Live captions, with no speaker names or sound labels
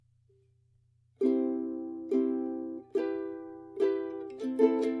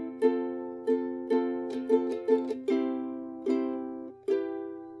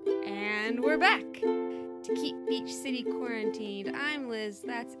Quarantined. I'm Liz,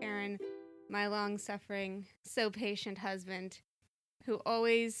 that's Aaron, my long-suffering, so patient husband, who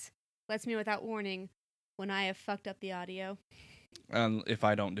always lets me without warning when I have fucked up the audio. If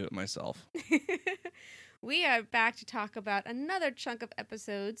I don't do it myself. We are back to talk about another chunk of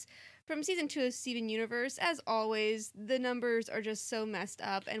episodes from Season 2 of Steven Universe. As always, the numbers are just so messed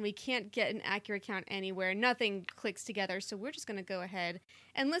up, and we can't get an accurate count anywhere. Nothing clicks together, so we're just going to go ahead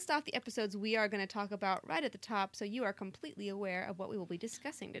and list off the episodes we are going to talk about right at the top, so you are completely aware of what we will be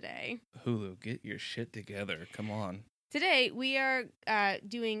discussing today. Hulu, get your shit together. Come on. Today, we are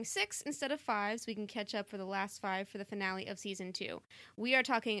doing 6 instead of 5, so we can catch up for the last 5 for the finale of Season 2. We are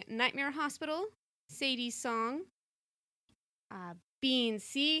talking Nightmare Hospital, Sadie's Song, Beans.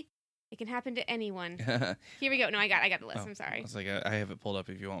 See, it can happen to anyone. Here we go. No, I got the list. I'm sorry. I was like, I have it pulled up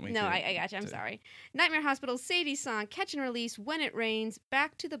if you want me to. No, I got you. I'm sorry. Nightmare Hospital, Sadie's Song, Catch and Release, When It Rains,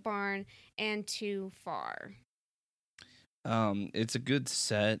 Back to the Barn, and Too Far. It's a good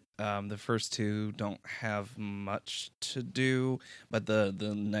set. The first 2 don't have much to do, but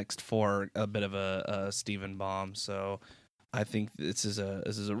the next 4 are a bit of a Stephen bomb. So I think this is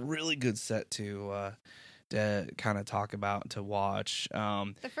a really good set to kind of talk about, to watch.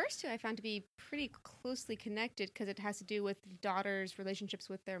 The first 2 I found to be pretty closely connected because it has to do with daughters' relationships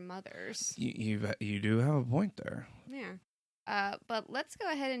with their mothers. You do have a point there. Yeah. But let's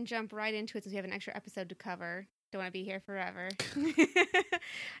go ahead and jump right into it since we have an extra episode to cover. Don't want to be here forever.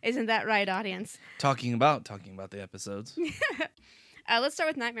 Isn't that right, audience? Talking about the episodes. Let's start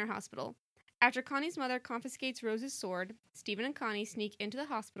with Nightmare Hospital. After Connie's mother confiscates Rose's sword, Stephen and Connie sneak into the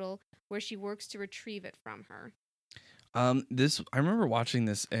hospital where she works to retrieve it from her. I remember watching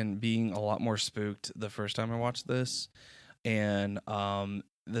this and being a lot more spooked the first time I watched this, and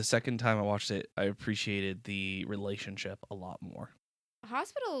the second time I watched it, I appreciated the relationship a lot more.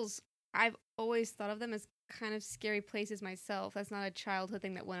 Hospitals, I've always thought of them as kind of scary places myself. That's not a childhood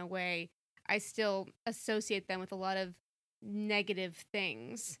thing that went away. I still associate them with a lot of negative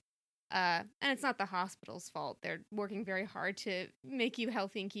things. And it's not the hospital's fault. They're working very hard to make you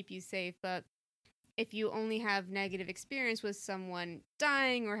healthy and keep you safe. But if you only have negative experience with someone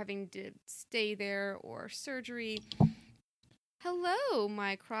dying or having to stay there or surgery... Hello,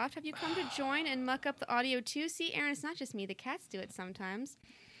 Mycroft. Have you come to join and muck up the audio too? See, Aaron, it's not just me. The cats do it sometimes.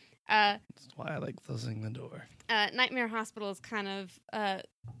 That's why I like closing the door. Nightmare Hospital is kind of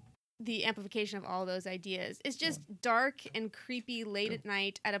the amplification of all those ideas. It's just dark and creepy late at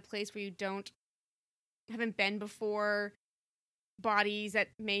night at a place where you haven't been before. Bodies that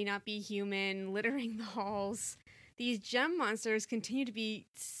may not be human littering the halls. These gem monsters continue to be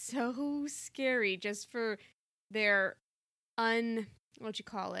so scary just for their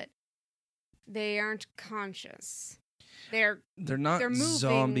they aren't conscious. They're not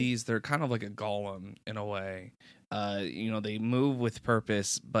zombies. They're kind of like a golem in a way. They move with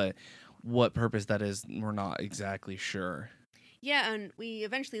purpose, but what purpose that is, we're not exactly sure. Yeah, and we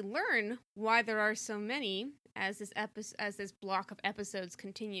eventually learn why there are so many as this block of episodes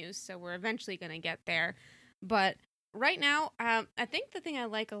continues. So we're eventually going to get there. But right now, I think the thing I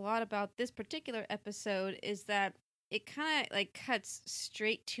like a lot about this particular episode is that it kind of like cuts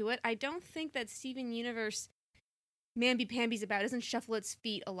straight to it. I don't think that Steven Universe mamby-pambies about. It doesn't shuffle its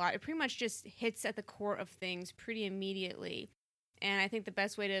feet a lot. It pretty much just hits at the core of things pretty immediately. And I think the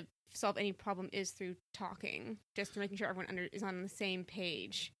best way to solve any problem is through talking, just making sure everyone is on the same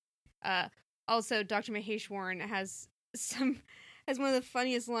page. Also, Dr. Maheshwaran has one of the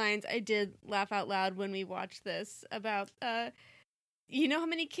funniest lines. I did laugh out loud when we watched this about, you know how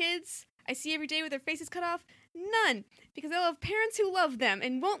many kids I see every day with their faces cut off? None, because I love parents who love them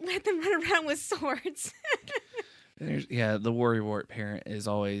and won't let them run around with swords. The worrywart parent is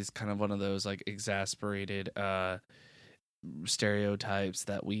always kind of one of those like exasperated stereotypes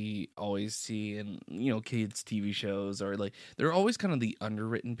that we always see in kids' TV shows, or like they're always kind of the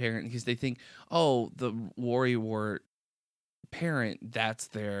underwritten parent because they think, oh, the worrywart parent, that's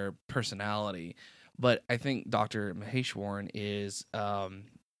their personality. But I think Dr. Maheshwaran is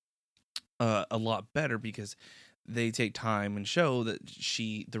a lot better because they take time and show that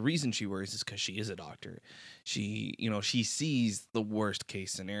the reason she worries is because she is a doctor. She sees the worst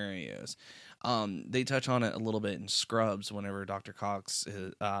case scenarios. They touch on it a little bit in Scrubs whenever Dr. Cox,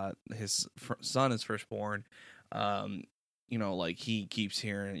 his son is first born. He keeps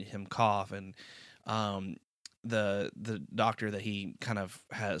hearing him cough, and the doctor that he kind of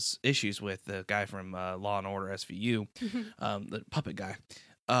has issues with, the guy from Law and Order SVU, the puppet guy.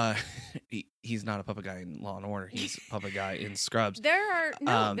 He's not a puppet guy in Law and Order. He's a puppet guy in Scrubs. There's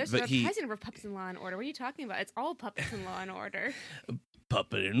a reprising of puppets in Law and Order. What are you talking about? It's all puppets in Law and Order.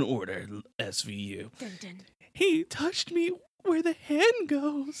 Puppet in Order, SVU. Dun, dun. he touched me where the hen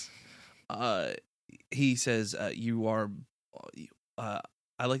goes. He says, you are,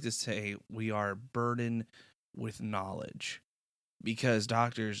 I like to say, we are burdened with knowledge. Because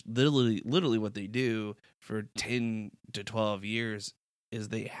doctors, literally what they do for 10 to 12 years is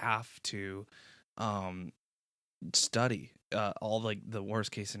they have to study all like the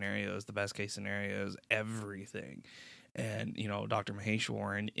worst case scenarios, the best case scenarios, everything. And Dr.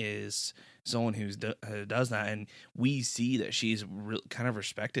 Maheshwaran is someone who does that, and we see that she's kind of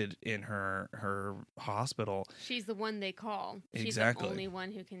respected in her hospital. She's the one they call. She's Exactly. the only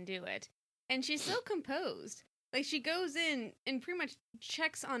one who can do it, and she's so composed. Like, she goes in and pretty much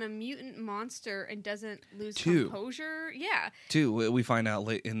checks on a mutant monster and doesn't lose composure. Yeah. We find out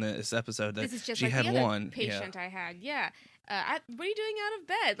late in this episode that this is just she like had the other one patient I had. Yeah. What are you doing out of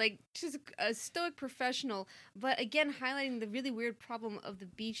bed? Like, she's a stoic professional, but again, highlighting the really weird problem of the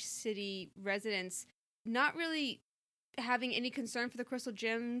Beach City residents not really having any concern for the crystal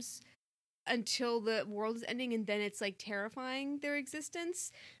gems until the world is ending, and then it's like terrifying their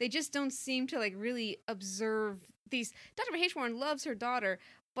existence. They just don't seem to like really observe these. Dr. Maheshwaran loves her daughter,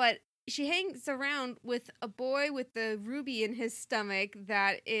 but she hangs around with a boy with the ruby in his stomach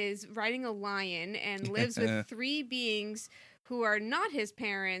that is riding a lion and lives with 3 beings who are not his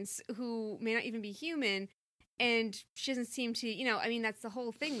parents, who may not even be human. And she doesn't seem to, that's the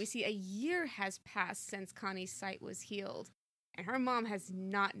whole thing. We see a year has passed since Connie's sight was healed, and her mom has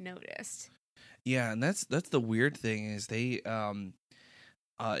not noticed. Yeah, and that's the weird thing is they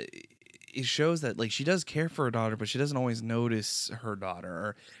it shows that like she does care for her daughter, but she doesn't always notice her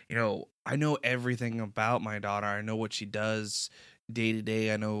daughter. Or, I know everything about my daughter. I know what she does day to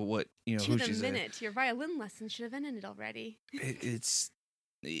day. I know what who she's. To the minute, your violin lesson should have ended already.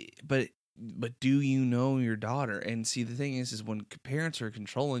 But do you know your daughter? And see, the thing is when parents are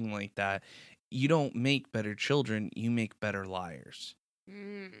controlling like that, you don't make better children. You make better liars.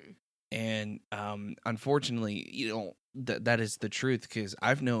 And unfortunately, that is the truth, because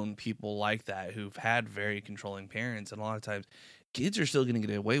I've known people like that who've had very controlling parents, and a lot of times kids are still going to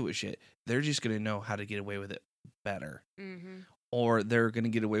get away with shit. They're just going to know how to get away with it better, or they're going to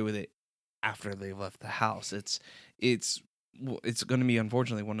get away with it after they've left the house. It's going to be,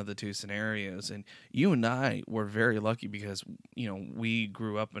 unfortunately, one of the two scenarios. And you and I were very lucky because we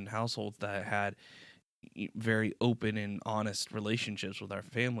grew up in households that had very open and honest relationships with our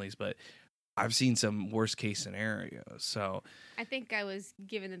families, but I've seen some worst case scenarios. So I think I was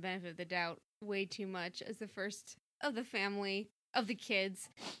given the benefit of the doubt way too much as the first of the family, of the kids,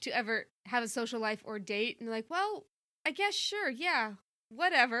 to ever have a social life or date. And they're like, well, I guess sure, yeah,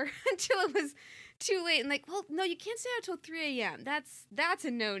 whatever, until it was too late. And like, well, no, you can't stay out till 3 a.m. That's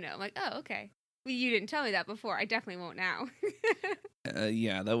a no-no. I'm like, oh, okay. Well, you didn't tell me that before. I definitely won't now.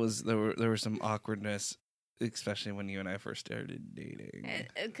 Yeah, there was some awkwardness, especially when you and I first started dating.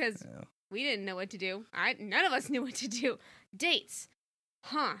 Because we didn't know what to do. None of us knew what to do. Dates.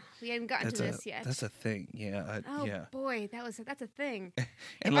 Huh. We hadn't gotten to this yet. That's a thing. Yeah. Yeah. Boy, that's a thing.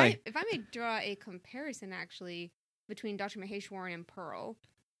 And if I may draw a comparison, actually, between Dr. Maheshwaran and Pearl,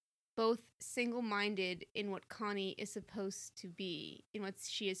 both single-minded in what Connie is supposed to be, in what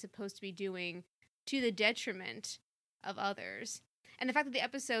she is supposed to be doing, to the detriment of others. And the fact that the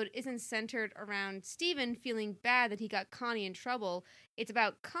episode isn't centered around Steven feeling bad that he got Connie in trouble, it's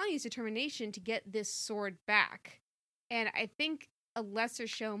about Connie's determination to get this sword back. And I think a lesser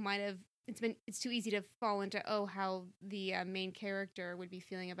show might have, it's too easy to fall into, how the main character would be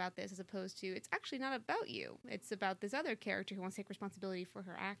feeling about this, as opposed to, it's actually not about you. It's about this other character who wants to take responsibility for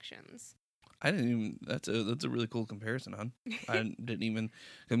her actions. I didn't even. That's a really cool comparison, hon. I didn't even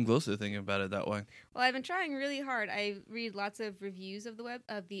come close to thinking about it that way. Well, I've been trying really hard. I read lots of reviews of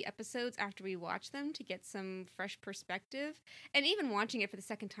the episodes after we watch them to get some fresh perspective, and even watching it for the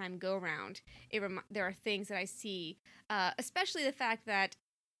second time go around, there are things that I see, especially the fact that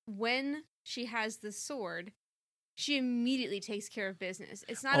when she has the sword, she immediately takes care of business.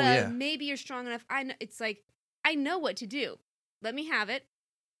 It's not maybe you're strong enough. I know. It's like, I know what to do. Let me have it.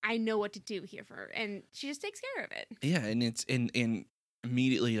 I know what to do here for her, and she just takes care of it. Yeah, and it's in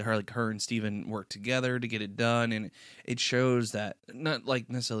immediately her and Steven work together to get it done, and it shows that not like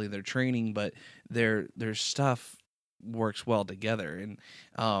necessarily their training, but their stuff works well together,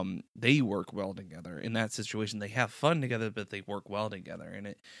 and they work well together in that situation. They have fun together, but they work well together,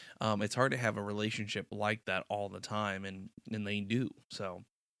 and it's hard to have a relationship like that all the time, and they do. So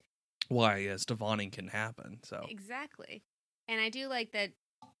why Stevonning can happen. So exactly, and I do like that.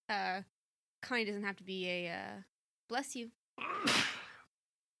 Connie doesn't have to be a bless you.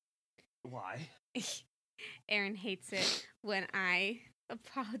 Why? Aaron hates it when I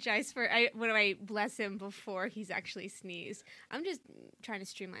apologize for when I bless him before he's actually sneezed. I'm just trying to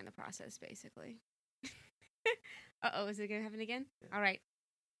streamline the process, basically. Uh-oh, is it going to happen again? All right.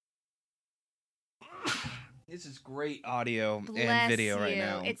 This is great audio Bless and video you. right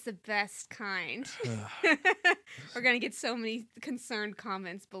now. It's the best kind. We're going to get so many concerned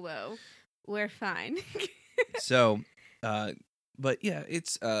comments below. We're fine. So, but yeah,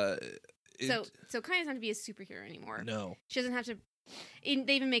 it's so Kanye's not to be a superhero anymore. No. She doesn't have to.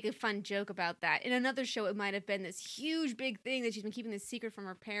 They even make a fun joke about that. In another show, it might have been this huge, big thing that she's been keeping this secret from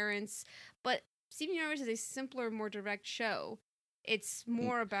her parents. But Steven Universe is a simpler, more direct show. It's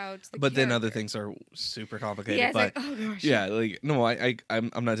more about the But then character. other things are super complicated. Yeah, it's but like, oh gosh. yeah, like no,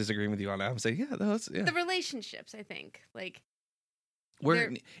 I'm not disagreeing with you on that. I'm saying yeah. The relationships, I think, like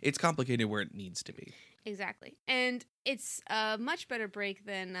where it's complicated where it needs to be. Exactly, and it's a much better break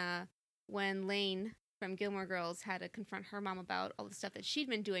than when Lane from Gilmore Girls had to confront her mom about all the stuff that she'd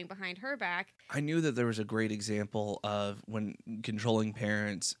been doing behind her back. I knew that there was a great example of when controlling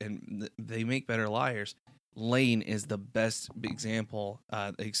parents and they make better liars. Lane is the best example,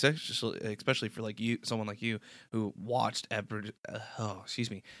 especially for like you, someone like you who watched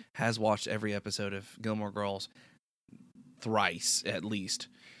has watched every episode of Gilmore Girls thrice at least.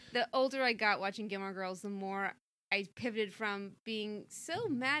 The older I got watching Gilmore Girls, the more I pivoted from being so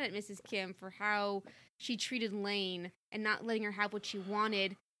mad at Mrs. Kim for how she treated Lane and not letting her have what she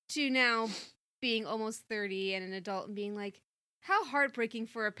wanted, to now being almost 30 and an adult and being like, how heartbreaking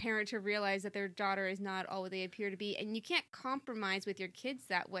for a parent to realize that their daughter is not all what they appear to be, and you can't compromise with your kids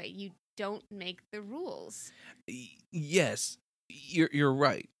that way. You don't make the rules. Yes, you're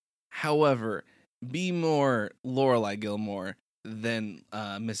right. However, be more Lorelai Gilmore than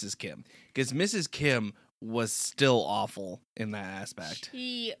Mrs. Kim, because Mrs. Kim was still awful in that aspect.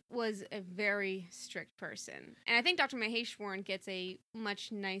 She was a very strict person, and I think Dr. Maheshwaran gets a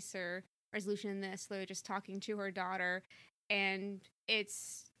much nicer resolution in this. Literally just talking to her daughter. And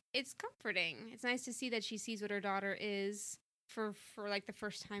it's comforting. It's nice to see that she sees what her daughter is for like the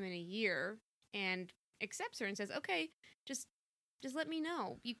first time in a year and accepts her and says, "Okay, just let me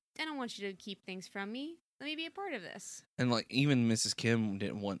know. I don't want you to keep things from me. Let me be a part of this." And like even Mrs. Kim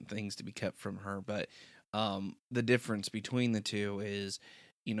didn't want things to be kept from her, but the difference between the two is,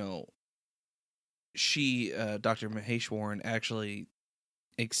 she Dr. Maheshwaran actually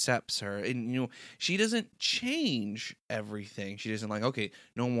accepts her, and she doesn't change everything. She doesn't like, okay,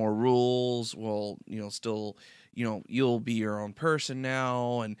 no more rules, well, still, you'll be your own person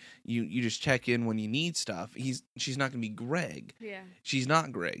now, and you just check in when you need stuff. She's not gonna be Greg. Yeah, she's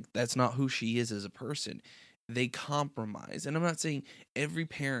not Greg. That's not who she is as a person. They compromise, and I'm not saying every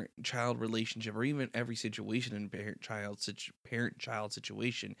parent-child relationship or even every situation in parent-child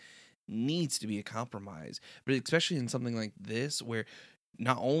situation needs to be a compromise, but especially in something like this where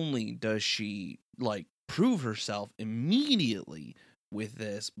not only does she like prove herself immediately with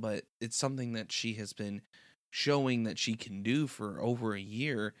this, but it's something that she has been showing that she can do for over a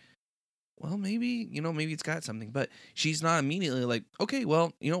year. Well, maybe it's got something, but she's not immediately like, okay,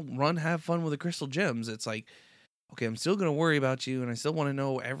 well, run, have fun with the crystal gems. It's like, okay, I'm still going to worry about you and I still want to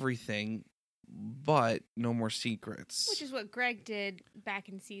know everything, but no more secrets. Which is what Greg did back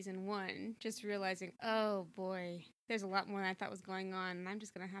in season 1, just realizing, oh boy, there's a lot more than I thought was going on, and I'm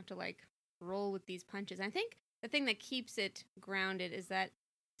just going to have to like roll with these punches. And I think the thing that keeps it grounded is that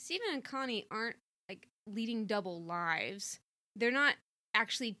Steven and Connie aren't like leading double lives. They're not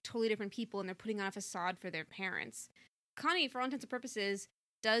actually totally different people, and they're putting on a facade for their parents. Connie, for all intents and purposes,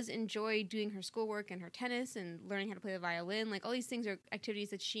 does enjoy doing her schoolwork and her tennis and learning how to play the violin. Like, all these things are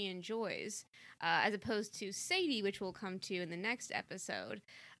activities that she enjoys, as opposed to Sadie, which we'll come to in the next episode.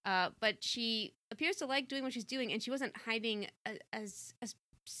 But she appears to like doing what she's doing, and she wasn't hiding as a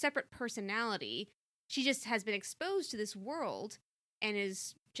separate personality. She just has been exposed to this world and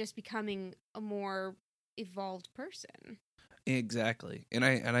is just becoming a more evolved person. Exactly, and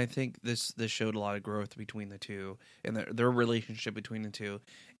I think this showed a lot of growth between the two, and their relationship between the two,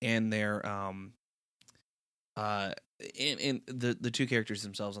 and their and the two characters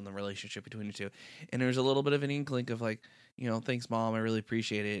themselves, and the relationship between the two. And there's a little bit of an inkling of like, thanks, Mom, I really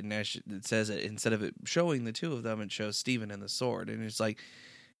appreciate it. And as it says it, instead of it showing the two of them, it shows Steven and the sword, and it's like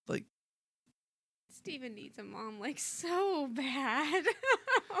Steven needs a mom like so bad.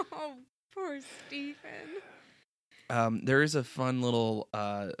 Oh, poor Steven. There is a fun little,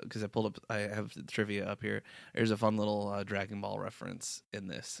 because I have the trivia up here. There's a fun little Dragon Ball reference in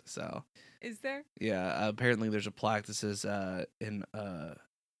this. So, is there? Yeah. Apparently, there's a plaque that says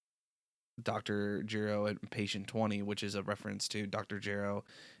Dr. Gero and Patient 20, which is a reference to Dr. Gero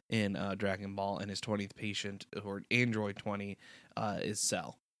in Dragon Ball, and his 20th patient, or Android 20, is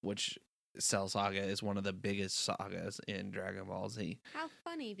Cell, which Cell Saga is one of the biggest sagas in Dragon Ball Z. How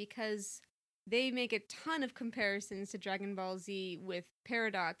funny, because they make a ton of comparisons to Dragon Ball Z with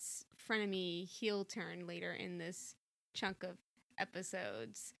Peridot's frenemy heel turn later in this chunk of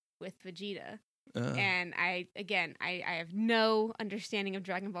episodes with Vegeta. And I have no understanding of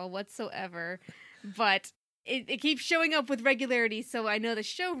Dragon Ball whatsoever, but it keeps showing up with regularity, so I know the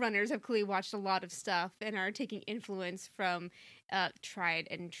showrunners have clearly watched a lot of stuff and are taking influence from tried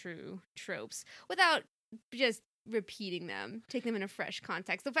and true tropes without just repeating them, taking them in a fresh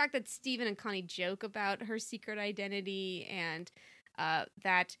context. The fact that Steven and Connie joke about her secret identity, and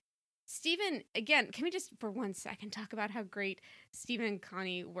that Steven, again, can we just for 1 second talk about how great Steven and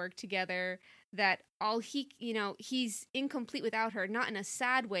Connie work together? That he's incomplete without her, not in a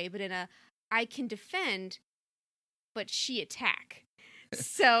sad way, but in a I can defend, but she attack.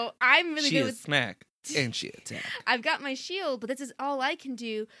 So I'm really good with smack and she attack. I've got my shield, but this is all I can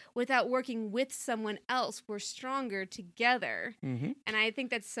do without working with someone else. We're stronger together. Mm-hmm. And I think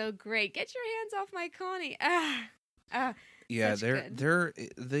that's so great. Get your hands off my Connie. Yeah,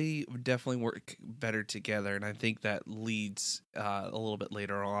 they definitely work better together, and I think that leads a little bit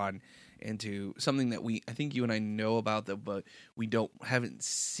later on into something that I think you and I know about, but we haven't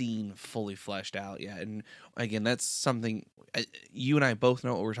seen fully fleshed out yet. And again, that's something you and I both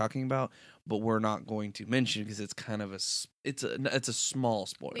know what we're talking about, but we're not going to mention because it's kind of it's a small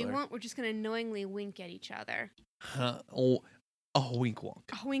spoiler. We won't. We're just going to knowingly wink at each other. Oh, wink wonk.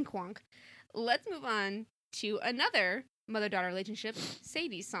 A wink wonk. Let's move on to another mother-daughter relationship,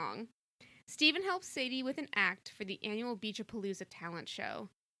 Sadie's song. Steven helps Sadie with an act for the annual Beachapalooza talent show.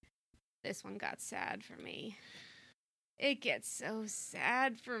 This one got sad for me. It gets so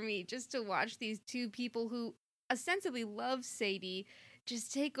sad for me just to watch these two people who ostensibly love Sadie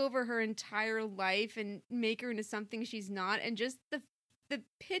just take over her entire life and make her into something she's not, and just the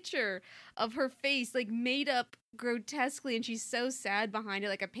picture of her face, like, made up grotesquely, and she's so sad behind it,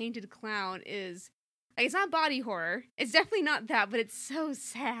 like a painted clown, is... Like, it's not body horror. It's definitely not that, but it's so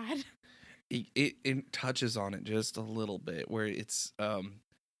sad. It touches on it just a little bit, where it's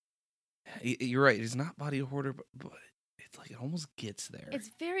you're right. It's not body horror, but it's like it almost gets there. It's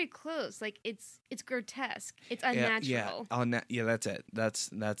very close. Like it's grotesque. It's unnatural. Yeah, that's it. That's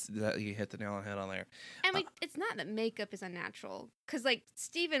that. You hit the nail on the head on there. And it's not that makeup is unnatural, because like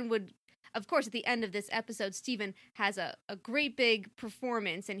Steven would. Of course, at the end of this episode, Steven has a great big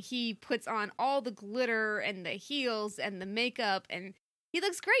performance, and he puts on all the glitter and the heels and the makeup, and he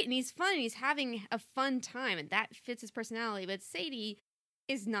looks great, and he's fun, and he's having a fun time, and that fits his personality. But Sadie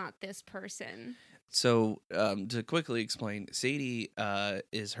is not this person. So, to quickly explain, Sadie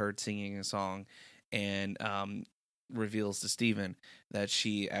is heard singing a song, and reveals to Steven that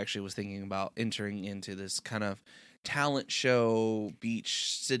she actually was thinking about entering into this kind of talent show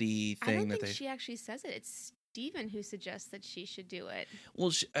beach city thing. I don't think she actually says it. It's Steven who suggests that she should do it.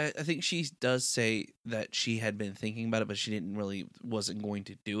 Well, I think she does say that she had been thinking about it, but she wasn't going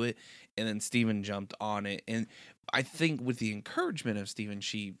to do it. And then Steven jumped on it. And I think with the encouragement of Steven,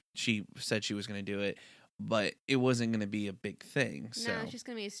 she said she was going to do it, but it wasn't going to be a big thing. So. No, it's just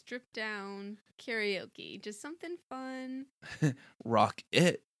going to be a stripped down karaoke. Just something fun. Rock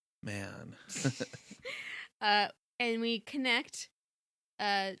it, man. And we connect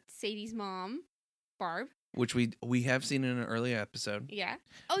Sadie's mom, Barb. Which we have seen in an earlier episode. Yeah.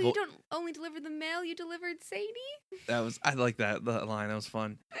 Oh, you don't only deliver the mail, you delivered Sadie? I like that line. That was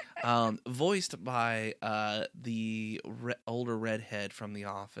fun. Voiced by the older redhead from The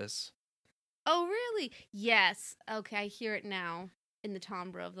Office. Oh, really? Yes. Okay, I hear it now in the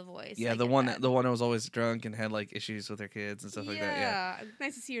timbre of the voice. Yeah, the one that was always drunk and had like issues with her kids and stuff like that. Yeah.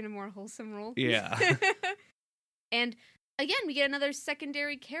 Nice to see her in a more wholesome role. Yeah. And again, we get another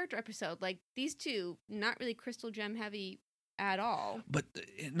secondary character episode. Like, these two, not really Crystal Gem heavy at all. But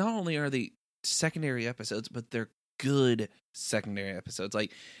not only are they secondary episodes, but they're good secondary episodes.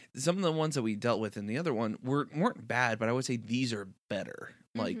 Like, some of the ones that we dealt with in the other one weren't bad, but I would say these are better.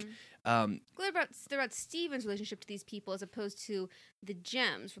 Like, they're about Steven's relationship to these people as opposed to the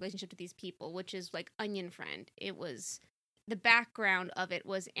Gem's relationship to these people, which is like Onion Friend. It was, the background of it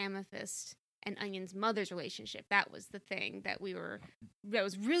was Amethyst and Onion's mother's relationship. That was the thing that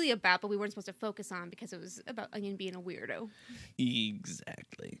was really about, but we weren't supposed to focus on because it was about Onion being a weirdo.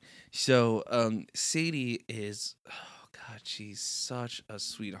 Exactly. So, Sadie is, oh God, she's such a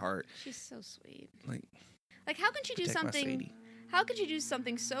sweetheart. She's so sweet. Like how can she do something? How could you do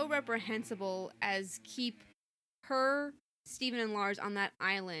something so reprehensible as keep her Steven and Lars on that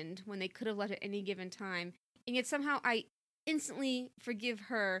island when they could have left at any given time. And yet somehow I instantly forgive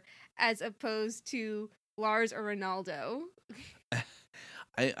her as opposed to Lars or Ronaldo.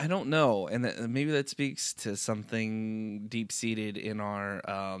 I don't know, and maybe that speaks to something deep seated in our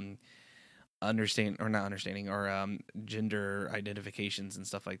understanding or gender identifications and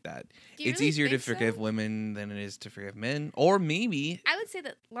stuff like that. It's really easier to think forgive so? women than it is to forgive men, or maybe I would say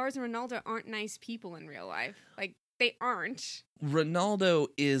that Lars and Ronaldo aren't nice people in real life. Like, they aren't. Ronaldo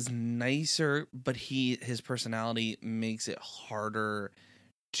is nicer, but his personality makes it harder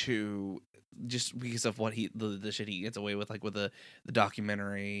to, just because of what the shit he gets away with, like with the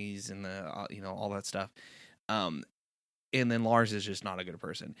documentaries and the all that stuff. And then Lars is just not a good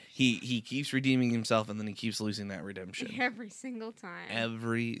person. He keeps redeeming himself, and then he keeps losing that redemption Every single time.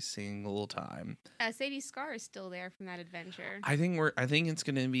 every single time. Sadie Scar is still there from that adventure. I think it's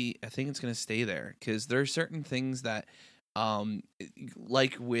gonna stay there, because there are certain things that,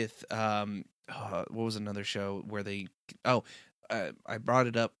 like with what was another show where I brought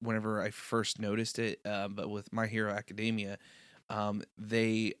it up whenever I first noticed it, but with My Hero Academia,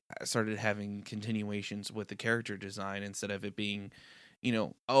 they started having continuations with the character design instead of it being,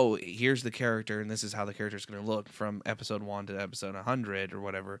 oh, here's the character and this is how the character is going to look from episode 1 to episode 100 or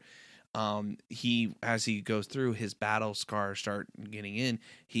whatever. As he goes through, his battle scars start getting in.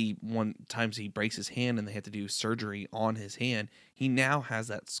 He breaks his hand and they had to do surgery on his hand. He now has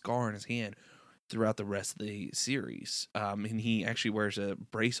that scar in his hand throughout the rest of the series. And he actually wears a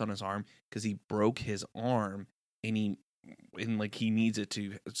brace on his arm because he broke his arm, and he needs it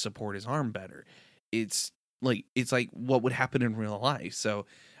to support his arm better. It's like what would happen in real life. So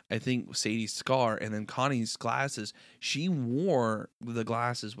I think Sadie's scar, and then Connie's glasses, she wore the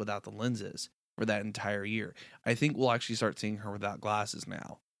glasses without the lenses for that entire year. I think we'll actually start seeing her without glasses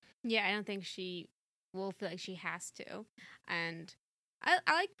now. Yeah, I don't think she will feel like she has to. And I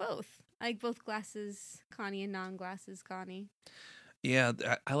like both. I like both glasses Connie and non-glasses Connie. Yeah,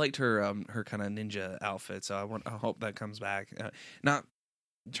 I liked her kind of ninja outfit, so I hope that comes back. Not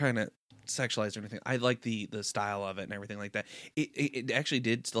trying to sexualize or anything. I like the style of it and everything like that. It actually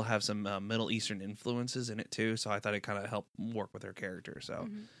did still have some Middle Eastern influences in it too, so I thought it kind of helped work with her character. So,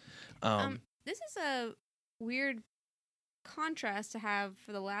 this is a weird contrast to have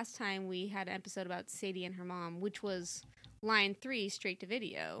for the last time we had an episode about Sadie and her mom, which was Line 3, straight to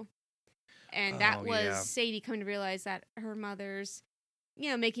video. And that was Sadie coming to realize that her mother's,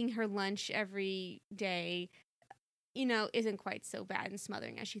 making her lunch every day, isn't quite so bad and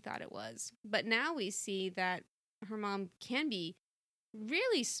smothering as she thought it was. But now we see that her mom can be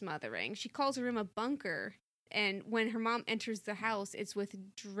really smothering. She calls her room a bunker. And when her mom enters the house, it's with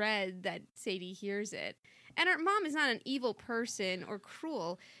dread that Sadie hears it. And her mom is not an evil person or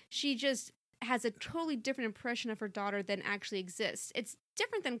cruel. She just has a totally different impression of her daughter than actually exists. It's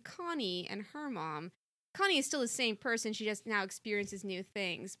different than Connie and her mom. Connie is still the same person. She just now experiences new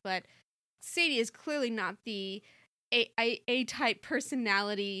things. But Sadie is clearly not the A-type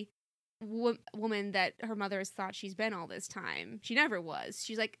personality woman that her mother has thought she's been all this time. She never was.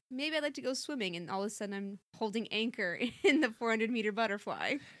 She's like, maybe I'd like to go swimming, and all of a sudden I'm holding anchor in the 400-meter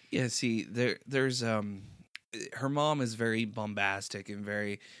butterfly. Yeah, see, there's her mom is very bombastic and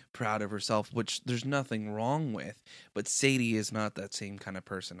very proud of herself, which there's nothing wrong with. But Sadie is not that same kind of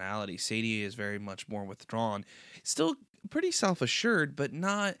personality. Sadie is very much more withdrawn. Still pretty self-assured, but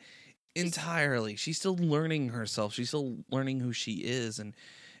not entirely. She's still learning herself. She's still learning who she is. And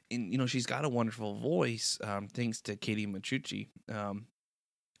she's got a wonderful voice, thanks to Katie Machucci. I'm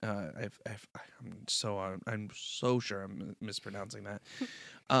so sure I'm mispronouncing that.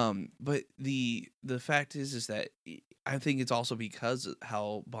 But the fact is that I think it's also because of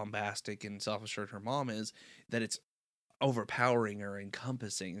how bombastic and self-assured her mom is, that it's overpowering or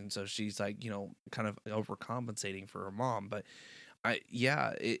encompassing, and so she's like, kind of overcompensating for her mom. But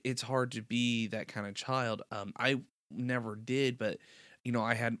it's hard to be that kind of child. I never did, but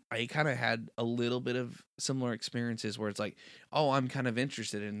I kind of had a little bit of similar experiences where it's like, oh, I'm kind of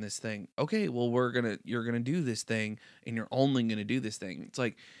interested in this thing. Okay, well, you're gonna do this thing, and you're only gonna do this thing. It's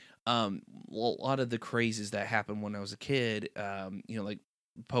like, a lot of the crazes that happened when I was a kid, like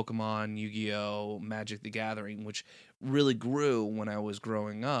Pokemon, Yu-Gi-Oh, Magic the Gathering, which really grew when I was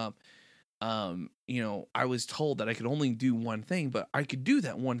growing up. I was told that I could only do one thing, but I could do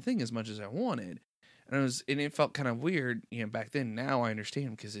that one thing as much as I wanted. And it felt kind of weird, back then. Now I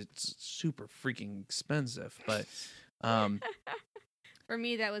understand because it's super freaking expensive. But for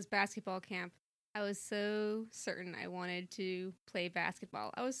me, that was basketball camp. I was so certain I wanted to play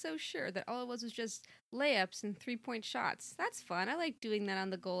basketball. I was so sure that all it was just layups and 3-point shots. That's fun. I like doing that on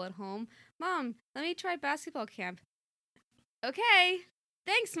the goal at home. Mom, let me try basketball camp. okay,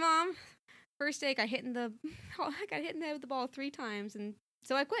 thanks, Mom. First day, I got hit in the head with the ball 3 times, and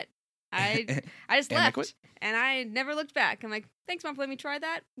so I quit. I just And I left, quit. and I never looked back. I'm like, thanks, Mom, for letting me try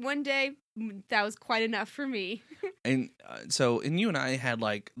that. One day, that was quite enough for me. And and you and I had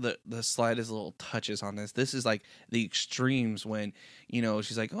like the slightest little touches on this. This is like the extremes when,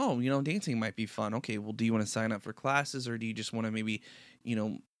 she's like, oh, dancing might be fun. Okay, well, do you want to sign up for classes, or do you just want to maybe,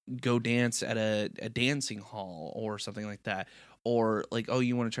 go dance at a dancing hall or something like that? Or like, oh,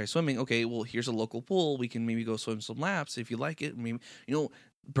 you want to try swimming? Okay, well, here's a local pool. We can maybe go swim some laps if you like it. Maybe,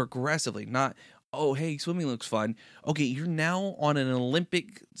 progressively, not, oh, hey, swimming looks fun. Okay, you're now on an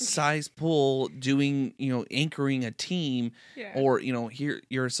Olympic sized pool doing, anchoring a team, Yeah. or, here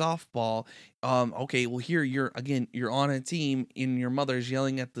you're a softball. Okay, well, here you're on a team, and your mother's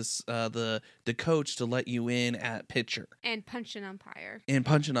yelling at this the coach to let you in at pitcher And punch an umpire.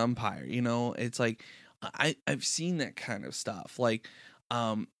 It's like I've seen that kind of stuff. Like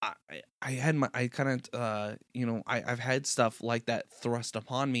I had my I kind of I've had stuff like that thrust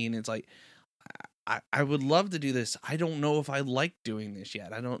upon me, and it's like I would love to do this. I don't know if I like doing this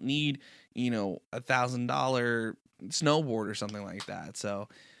yet. I don't need $1,000 snowboard or something like that. So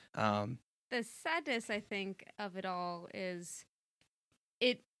the sadness, I think, of it all is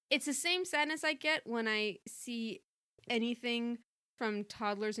it's the same sadness I get when I see anything from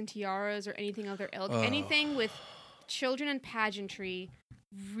Toddlers and Tiaras or anything of their ilk. Anything with children and pageantry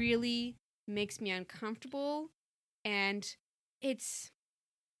really makes me uncomfortable, and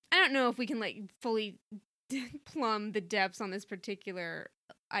I don't know if we can like fully plumb the depths on this particular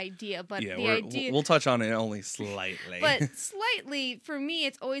idea, but yeah, the idea we'll touch on it only slightly. But slightly, for me,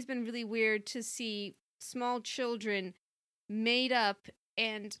 it's always been really weird to see small children made up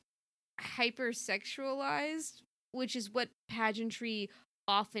and hypersexualized, which is what pageantry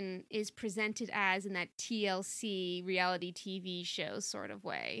often is presented as in that TLC reality TV show sort of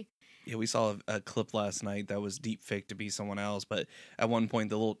way. Yeah, we saw a clip last night that was deep fake to be someone else, but at one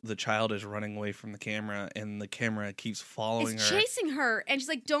point the child is running away from the camera, and the camera keeps following her. Chasing her, and she's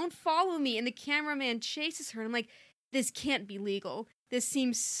like, "Don't follow me," and the cameraman chases her, and I'm like, this can't be legal. This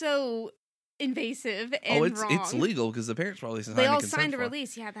seems so invasive and wrong. It's legal because the parents probably signed they a all consent signed a form.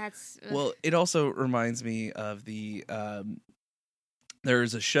 release. Yeah, that's Well, it also reminds me of the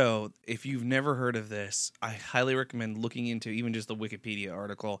there's a show. If you've never heard of this, I highly recommend looking into even just the Wikipedia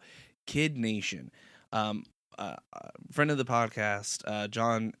article, Kid Nation. Friend of the podcast,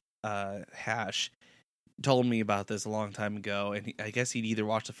 John Hash, told me about this a long time ago, and I guess he'd either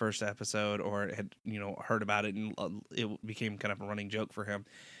watched the first episode or had heard about it, and it became kind of a running joke for him.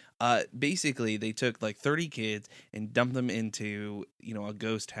 Basically, they took like 30 kids and dumped them into a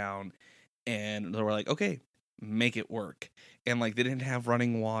ghost town, and they were like, okay, make it work. And like they didn't have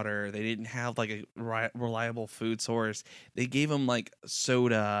running water, they didn't have like a reliable food source. They gave them like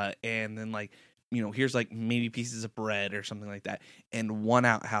soda, and then like here's like maybe pieces of bread or something like that, and one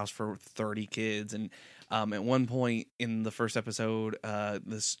outhouse for 30 kids. And at one point in the first episode,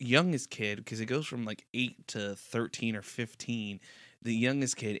 this youngest kid, because it goes from like 8 to 13 or 15, the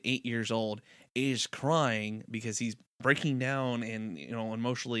youngest kid, 8 years old, is crying because he's breaking down and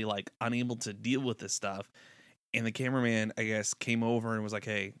emotionally like unable to deal with this stuff. And the cameraman, I guess, came over and was like,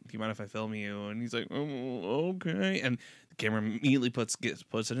 "Hey, do you mind if I film you?" And he's like, "Oh, okay." And the camera immediately puts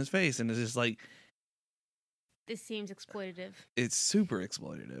in his face, and it's just like, this seems exploitative. It's super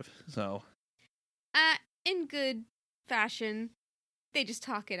exploitative. So, in good fashion, they just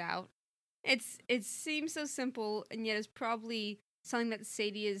talk it out. It seems so simple, and yet it's probably something that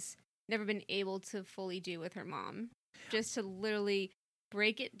Sadie has never been able to fully do with her mom. Just to literally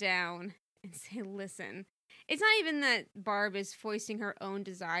break it down and say, "Listen." It's not even that Barb is foisting her own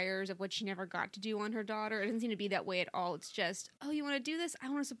desires of what she never got to do on her daughter. It doesn't seem to be that way at all. It's just, oh, you want to do this? I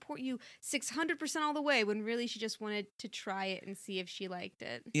want to support you 600% all the way, when really she just wanted to try it and see if she liked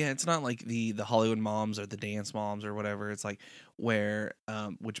it. Yeah, it's not like the Hollywood moms or the dance moms or whatever. It's like where,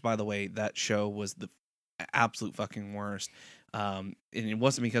 which by the way, that show was the absolute fucking worst. And it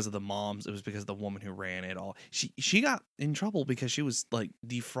wasn't because of the moms, it was because of the woman who ran it all. She got in trouble because she was like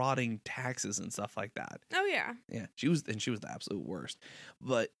defrauding taxes and stuff like that. Oh yeah. Yeah, she was the absolute worst.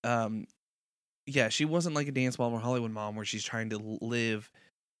 But yeah, she wasn't like a dance mom or Hollywood mom where she's trying to live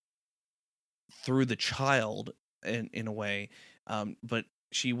through the child in a way. But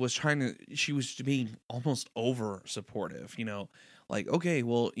she was being almost over supportive, like, okay,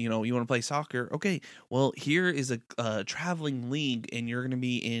 well, you want to play soccer. Okay, well, here is a traveling league, and you're going to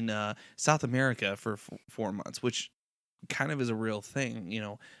be in South America for 4 months, which kind of is a real thing.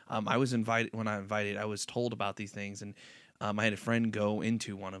 I was invited. When I invited, I was told about these things, and I had a friend go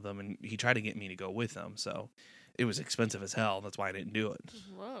into one of them, and he tried to get me to go with him. So it was expensive as hell. That's why I didn't do it.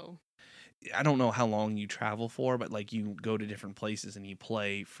 Whoa. I don't know how long you travel for, but like you go to different places and you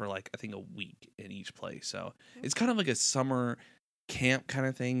play for like I think a week in each place. So it's kind of like a summer camp kind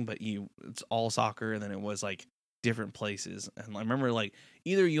of thing, but it's all soccer, and then it was like different places. And I remember like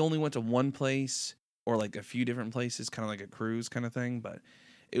either you only went to one place or like a few different places, kind of like a cruise kind of thing. But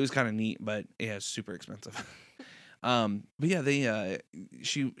it was kind of neat, but yeah, it's super expensive. But yeah,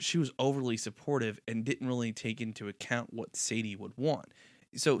 she was overly supportive and didn't really take into account what Sadie would want.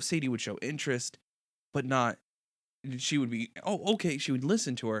 So Sadie would show interest, but not. She would be okay. She would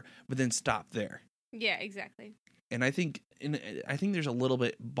listen to her, but then stop there. Yeah, exactly. And I think there's a little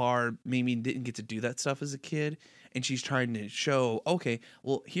bit Barb maybe didn't get to do that stuff as a kid, and she's trying to show, okay,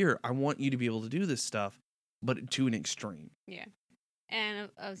 well here I want you to be able to do this stuff, but to an extreme. Yeah. And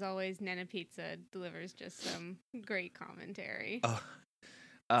as always, Nana Pizza delivers just some great commentary.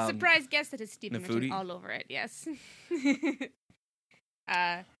 Surprise guest that has Stephen written all over it. Yes.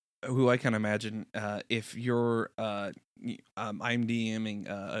 Who I can imagine if you're I'm DMing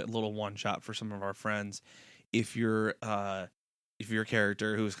a little one shot for some of our friends. If your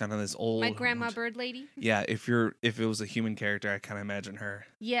character who's kind of this old my grandma bird lady. Yeah, if it was a human character, I kind of imagine her.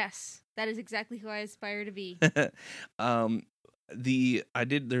 Yes, that is exactly who I aspire to be.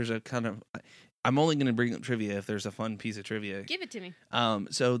 There's a kind of, I'm only going to bring up trivia if there's a fun piece of trivia. Give it to me.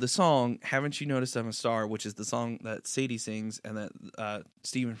 So the song "Haven't You Noticed I'm a Star," which is the song that Sadie sings and that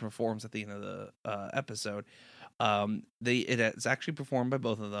Steven performs at the end of the episode, it's actually performed by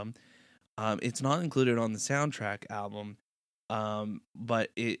both of them. It's not included on the soundtrack album, but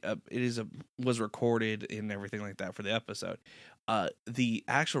it was recorded and everything like that for the episode. The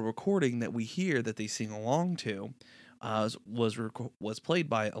actual recording that we hear that they sing along to was played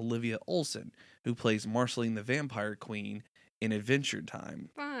by Olivia Olson, who plays Marceline the Vampire Queen in Adventure Time.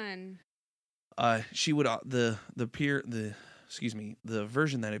 Fun. She would the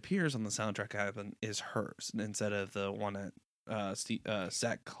version that appears on the soundtrack album is hers instead of the one that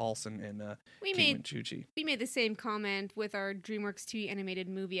Zach Carlson and Kate Micucci. We made the same comment with our DreamWorks 2 animated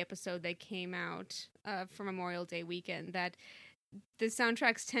movie episode that came out for Memorial Day weekend, that the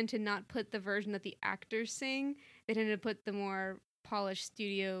soundtracks tend to not put the version that the actors sing. They tend to put the more polished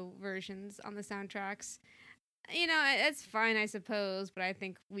studio versions on the soundtracks. You know, it's fine, I suppose, but I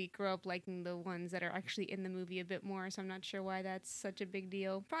think we grow up liking the ones that are actually in the movie a bit more, so I'm not sure why that's such a big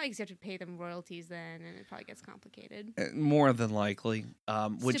deal. Probably because you have to pay them royalties then, and it probably gets complicated. More than likely.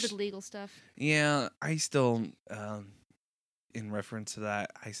 Stupid legal stuff. Yeah, I still, in reference to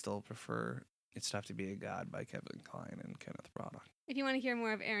that, I still prefer It's Tough to Be a God by Kevin Kline and Kenneth Branagh. If you want to hear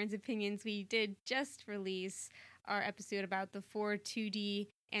more of Aaron's opinions, we did just release our episode about the 4 2D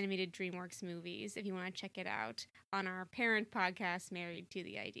animated DreamWorks movies. If you want to check it out on our parent podcast, Married to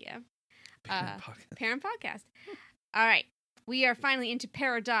the Idea. Parent podcast. All right. We are finally into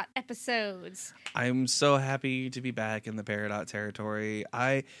Peridot episodes. I'm so happy to be back in the Peridot territory.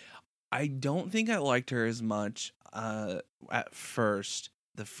 I don't think I liked her as much at first.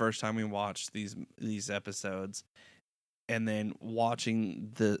 The first time we watched these episodes, and then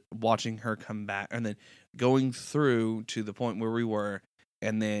watching her come back, and then going through to the point where we were,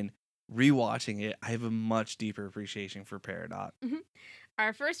 and then rewatching it, I have a much deeper appreciation for Peridot. Mm-hmm.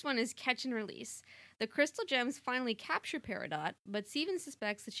 Our first one is Catch and Release. The Crystal Gems finally capture Peridot, but Steven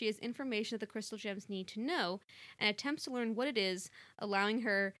suspects that she has information that the Crystal Gems need to know, and attempts to learn what it is, allowing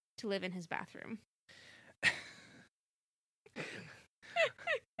her to live in his bathroom.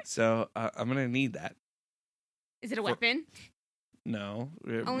 So I'm gonna need that. Is it a weapon? No.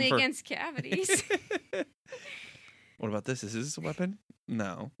 Only against cavities. What about this? Is this a weapon?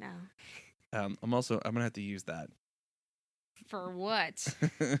 No. No. I'm gonna have to use that. For what?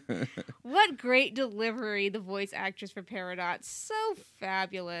 What great delivery, the voice actress for Peridot. So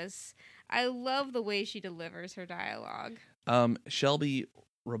fabulous. I love the way she delivers her dialogue. Shelby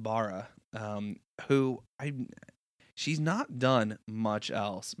Rabara, who she's not done much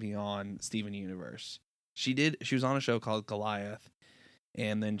else beyond Steven Universe. She was on a show called Goliath,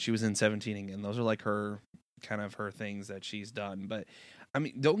 and then she was in 17 again. Those are like her things that she's done. But I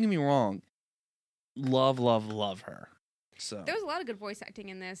mean, don't get me wrong, love her. So there was a lot of good voice acting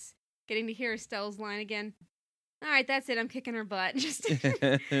in this. Getting to hear Estelle's line again. All right, that's it. I'm kicking her butt. Just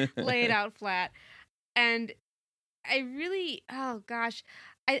lay it out flat. And I really, oh gosh,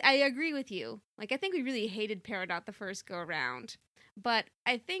 I agree with you. Like, I think we really hated Peridot the first go around, but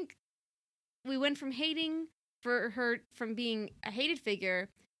I think we went from hating for her, from being a hated figure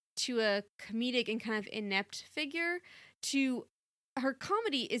to a comedic and kind of inept figure, to her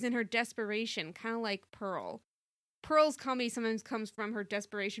comedy is in her desperation, kind of like Pearl. Pearl's comedy sometimes comes from her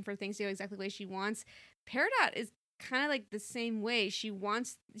desperation for things to go exactly the way she wants. Peridot is kind of like the same way. She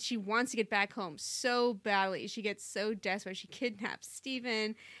wants to get back home so badly. She gets so desperate. She kidnaps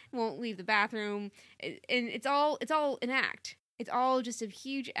Steven, won't leave the bathroom, and it's all an act. It's all just a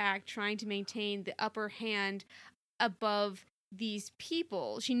huge act trying to maintain the upper hand above these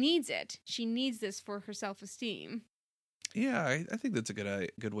people. She needs it. She needs this for her self-esteem. Yeah, I think that's a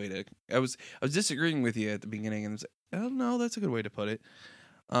good way to. I was disagreeing with you at the beginning, and I was like, oh no, that's a good way to put it.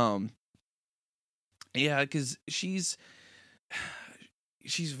 Yeah, because she's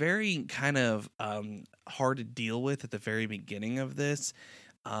very kind of hard to deal with at the very beginning of this.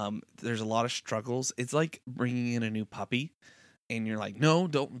 There's a lot of struggles. It's like bringing in a new puppy, and you're like, no,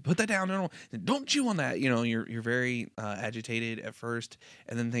 don't put that down. No, don't chew on that. You know, you're very agitated at first,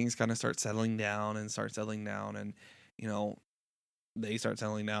 and then things kind of start settling down, and you know, they start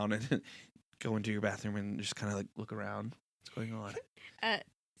settling down and go into your bathroom and just kind of like look around. What's going on?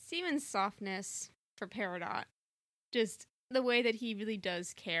 Steven's softness for Peridot, just the way that he really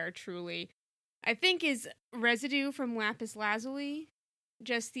does care, truly, I think is residue from Lapis Lazuli.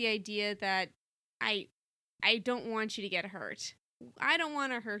 Just the idea that I don't want you to get hurt. I don't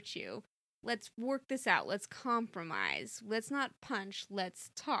want to hurt you. Let's work this out. Let's compromise. Let's not punch.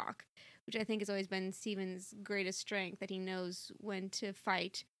 Let's talk. Which I think has always been Steven's greatest strength, that he knows when to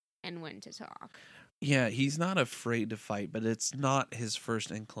fight and when to talk. Yeah, he's not afraid to fight, but it's not his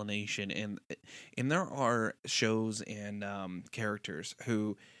first inclination. And there are shows and characters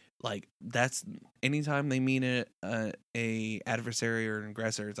who, like, that's anytime they meet a adversary or an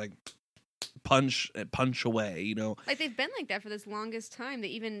aggressor, it's like punch away, you know. Like, they've been like that for this longest time. They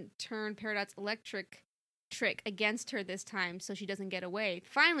even turned Peridot's electric trick against her this time so she doesn't get away,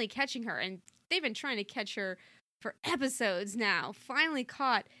 finally catching her. And they've been trying to catch her for episodes now, finally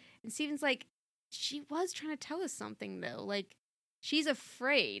caught. And Steven's like, she was trying to tell us something, though. Like, she's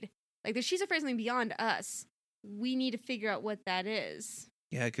afraid. Like, she's afraid of something beyond us. We need to figure out what that is.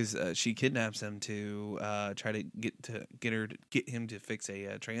 Yeah, because she kidnaps him to try to get him to fix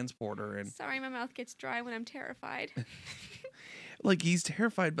a transporter. And sorry, my mouth gets dry when I'm terrified. Like, he's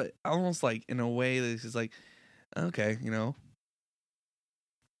terrified, but almost like in a way that he's like, okay, you know.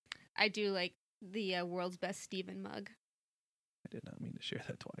 I do like the world's best Steven mug. I did not mean to share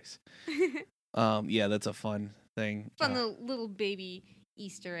that twice. Yeah, that's a fun thing. Fun little baby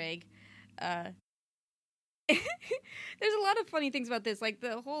Easter egg. There's a lot of funny things about this. Like,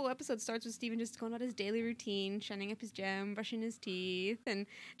 the whole episode starts with Steven just going about his daily routine, shining up his gem, brushing his teeth, and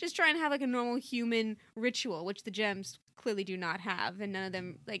just trying to have like a normal human ritual, which the gems clearly do not have. And none of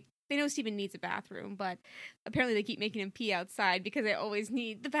them, like, they know Steven needs a bathroom, but apparently they keep making him pee outside because they always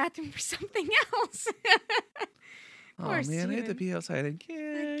need the bathroom for something else. Oh man, Steven. I have to pee outside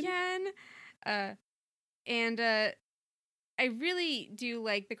again. I really do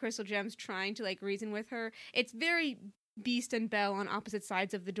like the Crystal Gems trying to, like, reason with her. It's very Beast and Belle on opposite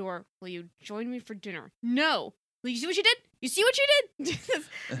sides of the door. Will you join me for dinner? No. You see what you did? You see what you did?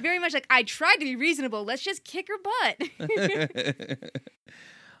 Very much like, I tried to be reasonable. Let's just kick her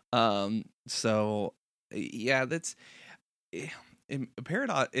butt. So yeah, that's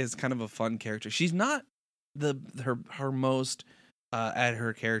Peridot is kind of a fun character. She's not her most at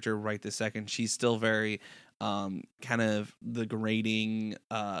her character right this second. She's still very kind of the grading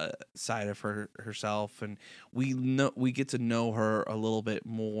side of herself, and we get to know her a little bit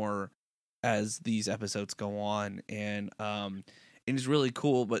more as these episodes go on, and it's really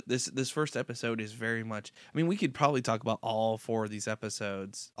cool. But this first episode is very much, I mean, we could probably talk about all 4 of these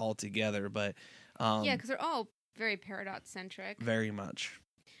episodes all together, but yeah, because they're all very Peridot centric, very much.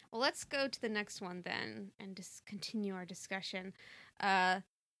 Well, let's go to the next one then and just continue our discussion. Come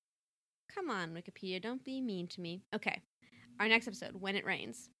on, Wikipedia, don't be mean to me. Okay, our next episode, When It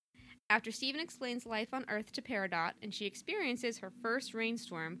Rains. After Steven explains life on Earth to Peridot and she experiences her first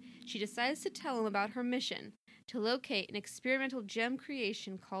rainstorm, she decides to tell him about her mission, to locate an experimental gem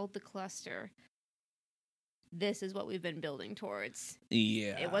creation called the Cluster. This is what we've been building towards.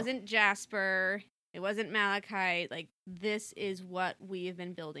 Yeah. It wasn't Jasper, it wasn't Malachite, like, this is what we have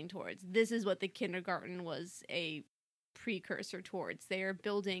been building towards. This is what the kindergarten was a precursor towards. They are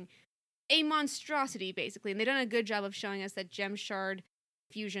building a monstrosity, basically, and they've done a good job of showing us that gem shard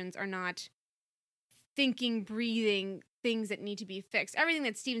fusions are not thinking, breathing things that need to be fixed. Everything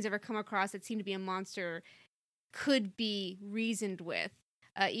that Steven's ever come across that seemed to be a monster could be reasoned with.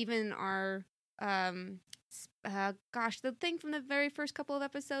 Even our, the thing from the very first couple of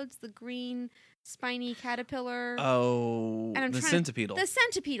episodes, the green spiny caterpillar. Oh, the centipedal. The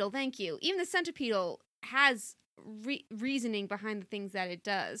centipedal, thank you. Even the centipedal has reasoning behind the things that it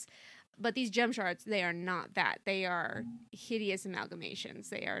does. But these gem shards, they are not that. They are hideous amalgamations.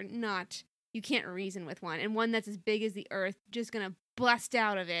 They are not you can't reason with one, and one that's as big as the Earth just gonna bust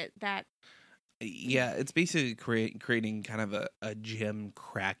out of it. That Yeah, it's basically creating kind of a gem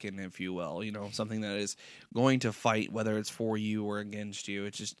kraken, if you will. Something that is going to fight, whether it's for you or against you.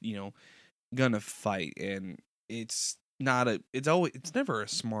 It's just gonna fight, and it's not it's never a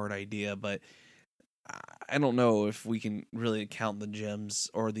smart idea, but I don't know if we can really count the gems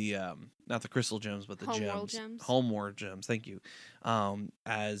or the not the crystal gems, but the homeworld gems. Thank you.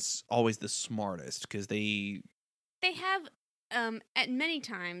 As always the smartest, because they have at many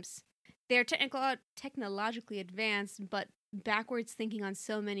times they're technologically advanced, but backwards thinking on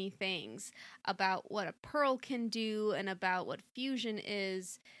so many things about what a pearl can do and about what fusion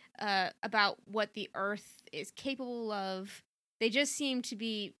is, about what the Earth is capable of. They just seem to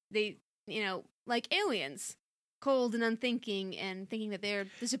be like aliens, cold and unthinking, and thinking that they're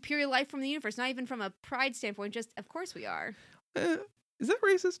the superior life from the universe. Not even from a pride standpoint, just of course we are. Is that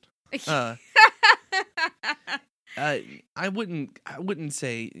racist? I wouldn't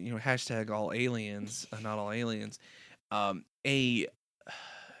say hashtag all aliens, not all aliens. A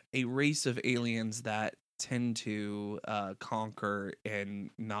race of aliens that tend to conquer and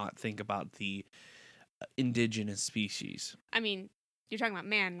not think about the indigenous species. I mean, you're talking about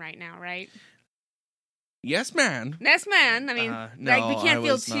man right now, right? Yes, man. Yes, man. I mean, no, we can't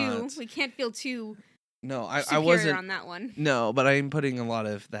feel too. We can't feel too. No, I wasn't on that one. No, but I'm putting a lot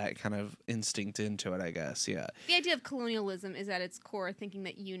of that kind of instinct into it, I guess. Yeah. The idea of colonialism is at its core thinking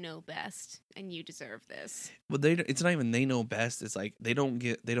that you know best and you deserve this. Well, it's not even they know best. It's like they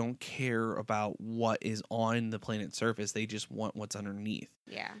don't care about what is on the planet's surface. They just want what's underneath.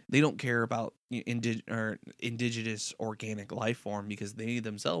 Yeah. They don't care about indigenous organic life form because they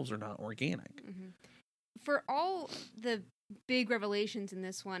themselves are not organic. Mm-hmm. For all the big revelations in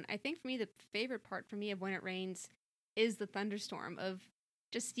this one, I think for me the favorite part for me of When It Rains is the thunderstorm of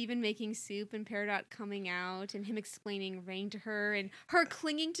just Steven making soup and Peridot coming out and him explaining rain to her and her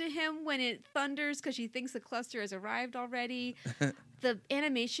clinging to him when it thunders because she thinks the cluster has arrived already. The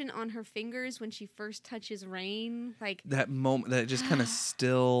animation on her fingers when she first touches rain, like that moment, that just kind of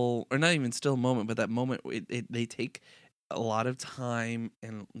still, or not even still moment, but that moment they take a lot of time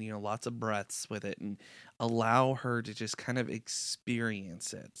and lots of breaths with it and allow her to just kind of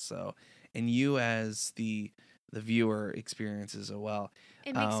experience it. So, and you as the viewer experiences as well.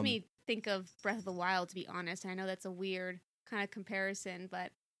 It makes me think of Breath of the Wild, to be honest. I know that's a weird kind of comparison,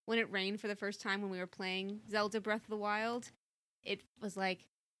 but when it rained for the first time when we were playing Zelda Breath of the Wild, it was like,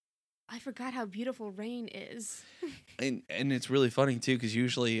 I forgot how beautiful rain is. and it's really funny too, because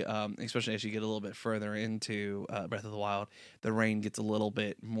usually, especially as you get a little bit further into Breath of the Wild, the rain gets a little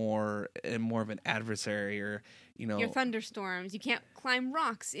bit more of an adversary, or your thunderstorms. You can't climb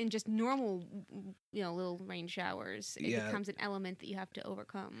rocks in just normal, little rain showers. It becomes an element that you have to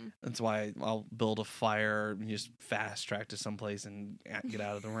overcome. That's why I'll build a fire and just fast track to someplace and get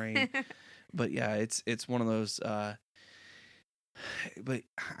out of the rain. But yeah, it's one of those. But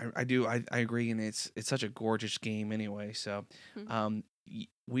I agree, and it's such a gorgeous game anyway. So,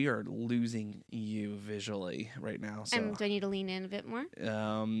 we are losing you visually right now. So, do I need to lean in a bit more?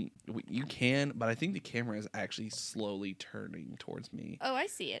 You can, but I think the camera is actually slowly turning towards me. Oh, I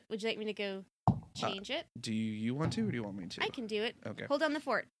see it. Would you like me to go change it? Do you want to, or do you want me to? I can do it. Okay. Hold on the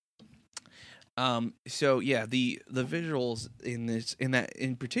fort. So yeah, the visuals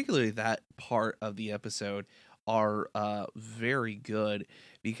in particularly that part of the episode are very good,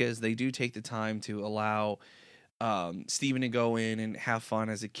 because they do take the time to allow Steven to go in and have fun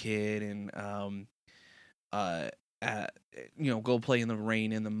as a kid and go play in the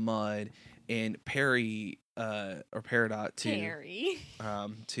rain and the mud, and Perry or Peridot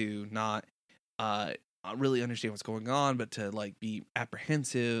to not really understand what's going on, but to like be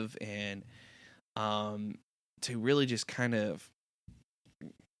apprehensive and to really just kind of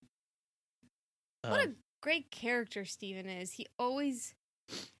what a great character Steven is. He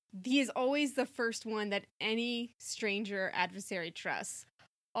is always the first one that any stranger or adversary trusts.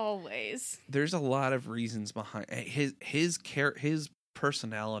 Always. There's a lot of reasons behind his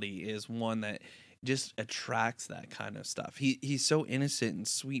personality is one that just attracts that kind of stuff. He's so innocent and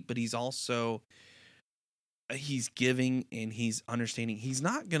sweet, but he's also he's giving and he's understanding. He's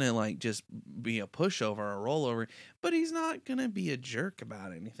not gonna like just be a pushover or a rollover, but he's not gonna be a jerk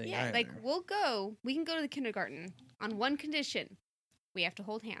about anything. Yeah, either. like we can go to the kindergarten on one condition: we have to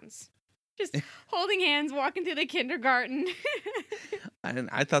hold hands. Just holding hands, walking through the kindergarten. And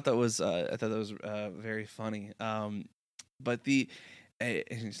I thought that was very funny. But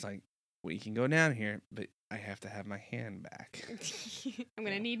it's like, we can go down here, but I have to have my hand back. I'm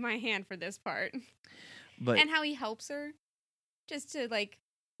gonna need my hand for this part. But and how he helps her, just to like,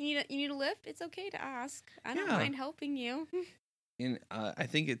 You need a lift? It's okay to ask. I don't Yeah. mind helping you. And I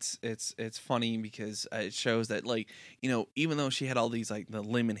think it's funny because it shows that, like, even though she had all these, like, the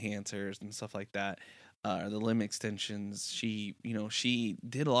limb enhancers and stuff like that, the limb extensions, she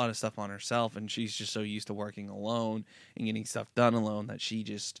did a lot of stuff on herself, and she's just so used to working alone and getting stuff done alone that she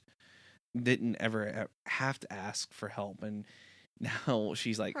just didn't ever have to ask for help. And now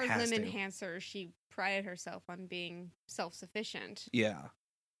she's like Her has limb to. enhancer, she prided herself on being self-sufficient. Yeah,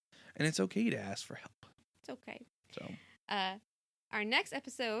 and it's okay to ask for help. It's okay. So Our next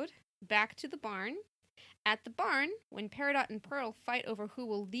episode, back to the barn. At the barn, when Peridot and Pearl fight over who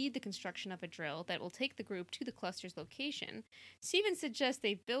will lead the construction of a drill that will take the group to the cluster's location, Steven suggests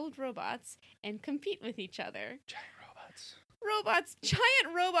they build robots and compete with each other. Giant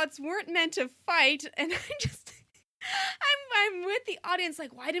robots weren't meant to fight, and I'm with the audience,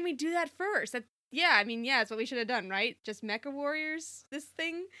 like, why didn't we do that first? It's what we should have done, right? Just Mecha Warriors, this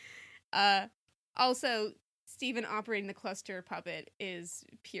thing. Also, Steven operating the cluster puppet is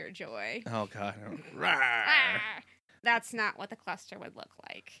pure joy. Oh god. That's not what the cluster would look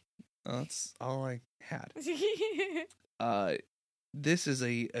like. That's all I had. This is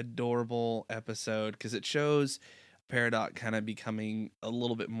a adorable episode because it shows Peridot kind of becoming a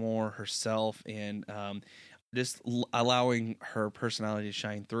little bit more herself, and just allowing her personality to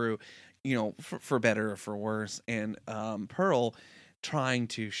shine through, for better or for worse. And Pearl trying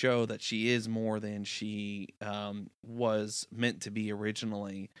to show that she is more than she was meant to be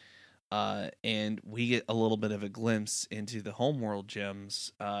originally. And we get a little bit of a glimpse into the Homeworld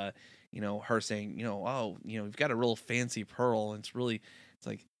gems. Her saying, we've got a real fancy Pearl, and it's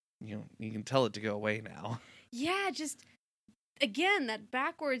like, you can tell it to go away now. Yeah, just, again, that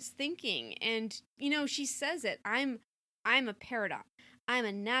backwards thinking. And, she says it. I'm a Peridot. I'm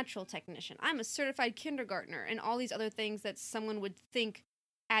a natural technician. I'm a certified kindergartner, and all these other things that someone would think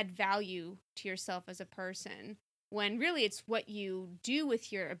add value to yourself as a person, when really it's what you do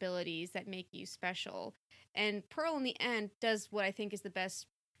with your abilities that make you special. And Pearl, in the end, does what I think is the best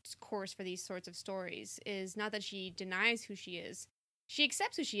course for these sorts of stories, is not that she denies who she is. She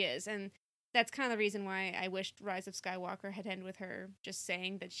accepts who she is, and that's kind of the reason why I wished Rise of Skywalker had ended with her just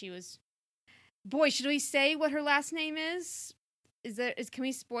saying that she was... Boy, should we say what her last name is? Can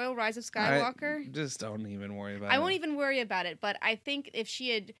we spoil Rise of Skywalker? Just don't even worry about it. I won't even worry about it, but I think if she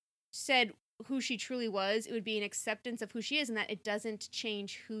had said who she truly was, it would be an acceptance of who she is, and that it doesn't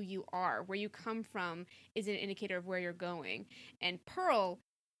change who you are. Where you come from is an indicator of where you're going. And Pearl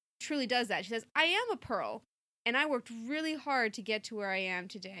truly does that. She says, I am a Pearl, and I worked really hard to get to where I am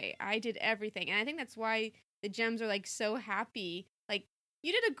today. I did everything. And I think that's why the gems are, like, so happy. Like,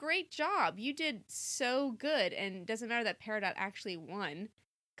 you did a great job. You did so good. And it doesn't matter that Peridot actually won,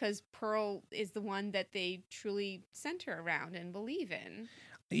 because Pearl is the one that they truly center around and believe in.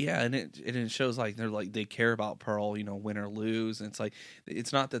 Yeah, and it shows like they care about Pearl, win or lose. And it's like,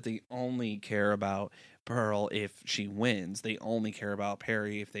 it's not that they only care about Pearl if she wins. They only care about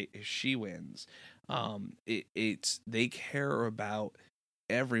Perry if she wins. They care about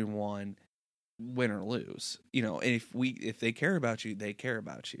everyone, win or lose. And if they care about you, they care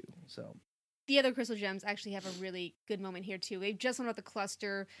about you. So the other crystal gems actually have a really good moment here too. They've just went out the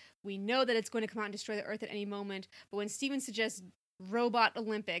cluster. We know that it's going to come out and destroy the Earth at any moment. But when Steven suggests Robot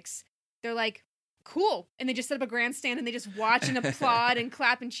Olympics, they're like, cool, and they just set up a grandstand and they just watch and applaud and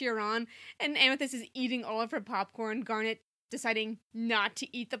clap and cheer on. And Amethyst is eating all of her popcorn. Garnet deciding not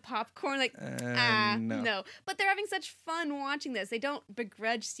to eat the popcorn, like, no. But they're having such fun watching this. They don't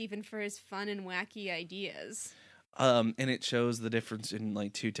begrudge Steven for his fun and wacky ideas. And it shows the difference in,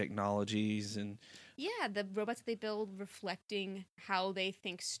 like, two technologies. And yeah, the robots that they build reflecting how they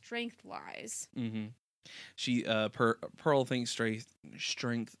think strength lies. Mm-hmm. Pearl thinks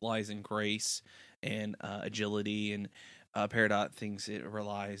strength lies in grace and agility, and Peridot thinks it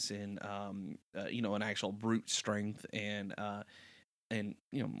relies in an actual brute strength and like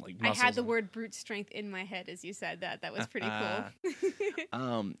muscles. I had the word brute strength in my head as you said that. That was pretty cool.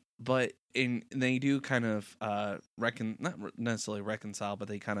 But they do kind of not necessarily reconcile, but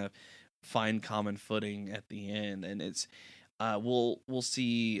they kind of find common footing at the end, and it's. We'll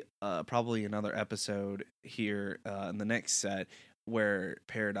see probably another episode here in the next set where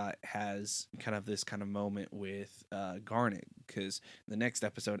Peridot has kind of this kind of moment with Garnet, because the next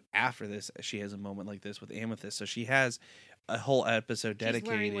episode after this she has a moment like this with Amethyst. So she has a whole episode dedicated.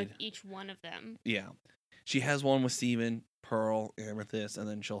 She's learning with each one of them. Yeah, she has one with Steven, Pearl, Amethyst, and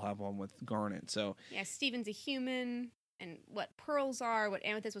then she'll have one with Garnet. So yeah, Steven's a human. And what pearls are, what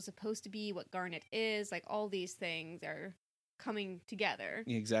Amethyst was supposed to be, what Garnet is, like all these things are coming together.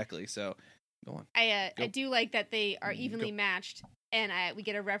 Exactly. So Go on. I Go. do like that they are Go. evenly matched, and we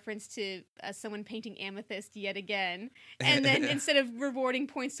get a reference to someone painting amethyst yet again. And then instead of rewarding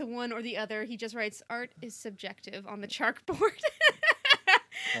points to one or the other, he just writes, "Art is subjective" on the chalkboard.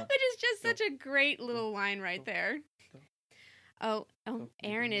 Which is just such a great little line right there. Oh,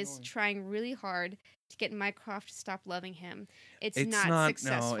 Aaron is trying really hard to get Mycroft to stop loving him. It's not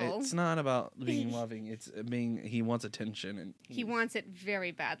successful. No, it's not about being loving. It's being, he wants attention. And he wants it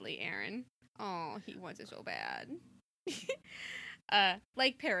very badly, Aaron. Oh, he wants it so bad.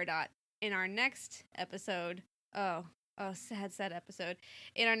 Like Peridot, in our next episode, sad episode.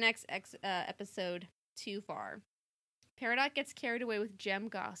 In our next episode, Too Far, Peridot gets carried away with gem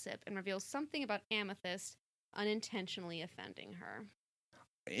gossip and reveals something about Amethyst, unintentionally offending her.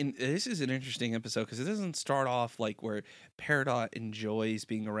 And this is an interesting episode because it doesn't start off like where Peridot enjoys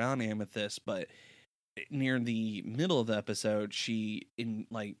being around Amethyst, but near the middle of the episode, she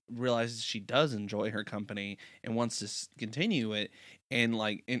realizes she does enjoy her company and wants to continue it and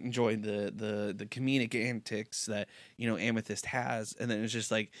like enjoy the comedic antics that Amethyst has. And then it's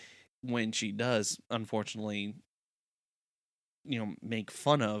just like when she does, unfortunately, make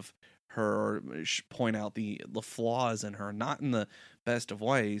fun of her or point out the flaws in her, not in the best of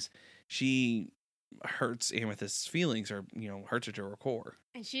ways, she hurts Amethyst's feelings or hurts her to her core.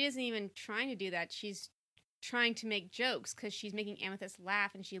 And she isn't even trying to do that. She's trying to make jokes because she's making Amethyst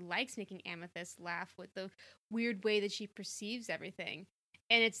laugh, and she likes making Amethyst laugh with the weird way that she perceives everything.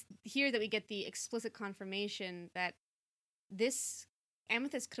 And it's here that we get the explicit confirmation that this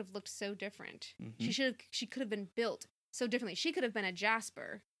Amethyst could have looked so different. Mm-hmm. She could have been built so differently. She could have been a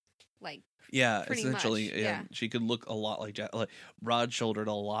Jasper. Essentially, much. Yeah. She could look a lot like broad-shouldered,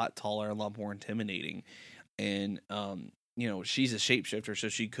 a lot taller, a lot more intimidating, and she's a shapeshifter, so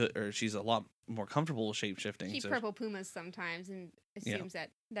she's a lot more comfortable with shapeshifting. She purple pumas sometimes and assumes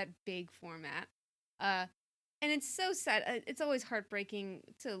that big format. And it's so sad. It's always heartbreaking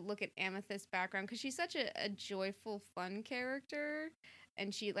to look at Amethyst's background because she's such a joyful, fun character.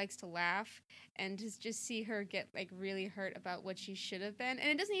 And she likes to laugh, and to just see her get really hurt about what she should have been.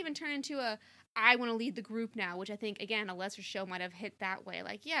 And it doesn't even turn into I want to lead the group now, which I think, again, a lesser show might have hit that way.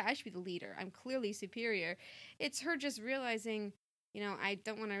 I should be the leader. I'm clearly superior. It's her just realizing, I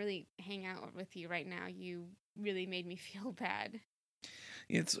don't want to really hang out with you right now. You really made me feel bad.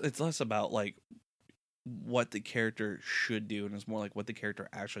 It's less about what the character should do, and it's more like what the character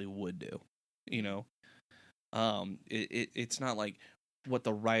actually would do. It's not like what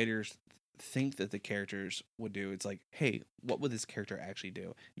the writers think that the characters would do. It's like, hey, what would this character actually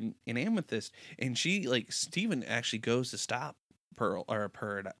do? In Amethyst, and she Steven actually goes to stop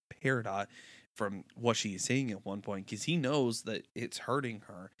Peridot from what she's saying at one point because he knows that it's hurting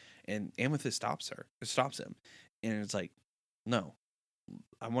her, and Amethyst stops him, and it's like, no,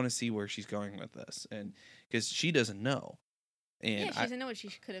 I want to see where she's going with this, and because she doesn't know, and she doesn't know what she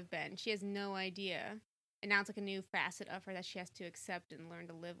could have been. She has no idea. And now it's a new facet of her that she has to accept and learn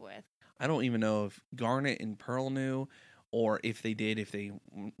to live with. I don't even know if Garnet and Pearl knew, or if they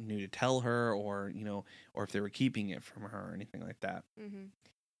knew to tell her, or or if they were keeping it from her or anything like that.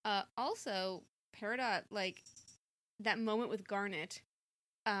 Mm-hmm. Also, Peridot, that moment with Garnet,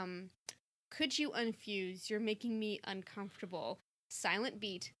 could you unfuse? You're making me uncomfortable. Silent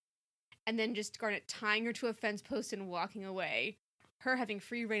beat. And then just Garnet tying her to a fence post and walking away. Her having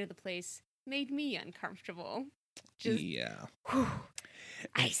free reign of the place made me uncomfortable. Whew,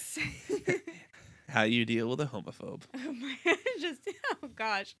 ice. How you deal with a homophobe? Oh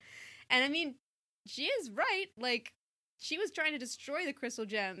gosh. And I mean, she is right. She was trying to destroy the crystal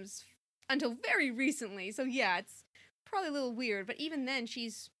gems until very recently. So yeah, it's probably a little weird. But even then,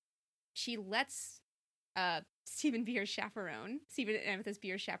 she lets Steven be her chaperone. Steven and Amethyst be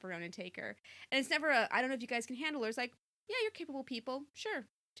her chaperone and take her. And it's never I don't know if you guys can handle her. It's like, yeah, you're capable people. Sure.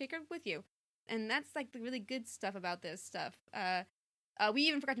 Take her with you. And that's the really good stuff about this stuff. We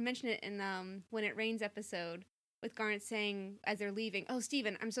even forgot to mention it in When It Rains episode with Garnet saying as they're leaving, "Oh,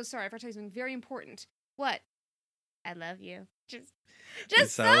 Steven, I'm so sorry. I forgot to tell you something very important." What? I love you.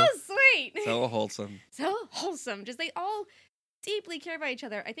 Just so sweet. So wholesome. So wholesome. Just they all deeply care about each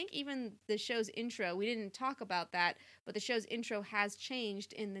other. I think even the show's intro, we didn't talk about that, but the show's intro has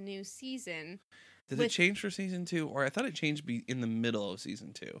changed in the new season. Did it change for season 2? Or I thought it changed in the middle of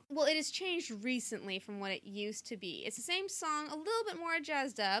season 2. Well, it has changed recently from what it used to be. It's the same song, a little bit more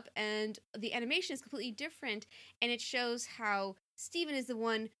jazzed up, and the animation is completely different, and it shows how Steven is the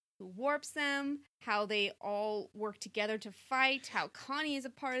one who warps them, how they all work together to fight, how Connie is a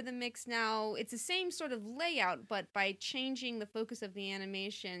part of the mix now. It's the same sort of layout, but by changing the focus of the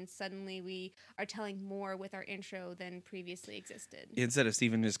animation, suddenly we are telling more with our intro than previously existed. Instead of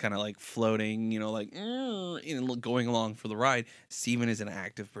Steven just kind of like floating, like going along for the ride, Steven is an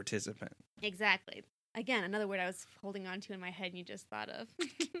active participant. Exactly. Again, another word I was holding on to in my head and you just thought of.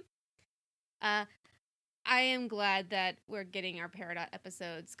 I am glad that we're getting our Peridot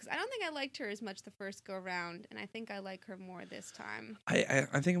episodes, because I don't think I liked her as much the first go round, and I think I like her more this time. I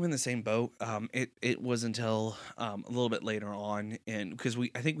think I'm in the same boat. It was until a little bit later on, and because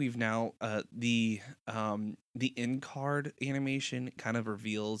I think we've now the end card animation kind of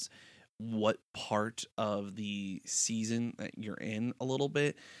reveals what part of the season that you're in a little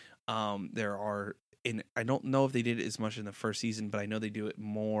bit. There are. And I don't know if they did it as much in the first season, but I know they do it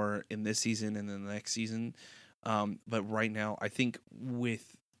more in this season and then the next season. But right now, I think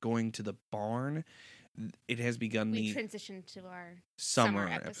with going to the barn, it has begun we transitioned to our summer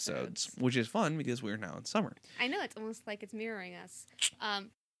episodes, which is fun because we're now in summer. I know, it's almost like it's mirroring us.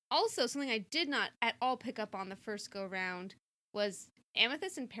 Also, something I did not at all pick up on the first go round was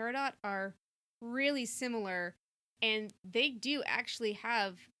Amethyst and Peridot are really similar, and they do actually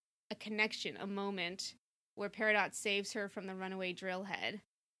have a connection, a moment where Peridot saves her from the runaway drill head.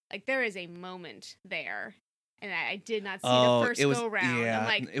 Like, there is a moment there, and I did not see the first go round. Yeah, I'm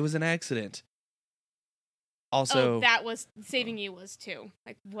like, it was an accident. Also, that was saving you was too.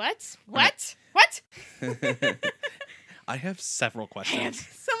 Like, what? I have several questions.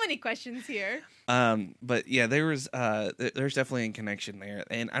 So many questions here. But yeah, there's definitely a connection there,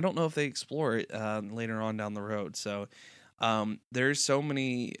 and I don't know if they explore it later on down the road. So. There's so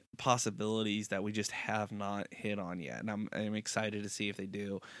many possibilities that we just have not hit on yet, and I'm excited to see if they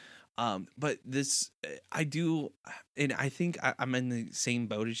do. But this, I do, and I think I'm in the same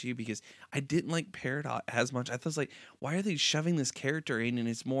boat as you, because I didn't like Peridot as much. I thought, like, why are they shoving this character in? And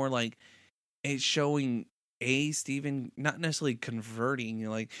it's more like it's showing Steven not necessarily converting,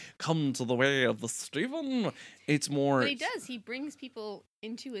 like, come to the way of the Steven. It's more. But he does. He brings people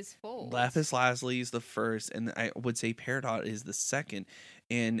into his fold. Lapis Lazuli is the first, and I would say Peridot is the second.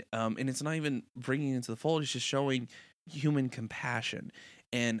 And it's not even bringing into the fold; it's just showing human compassion.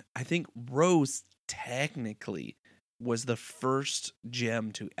 And I think Rose technically was the first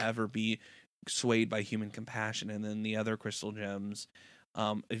gem to ever be swayed by human compassion, and then the other crystal gems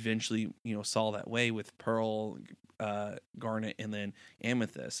eventually saw that way with Pearl, Garnet, and then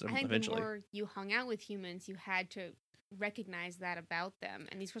Amethyst. I think eventually, the more you hung out with humans, you had to recognize that about them,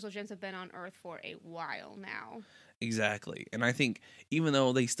 and these crystal gems have been on Earth for a while now. Exactly. And I think even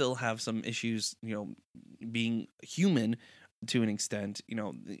though they still have some issues, being human to an extent,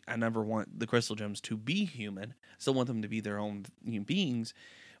 I never want the crystal gems to be human. I still want them to be their own beings,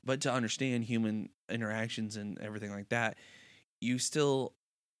 but to understand human interactions and everything like that, you still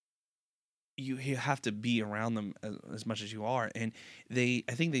you have to be around them as much as you are. And I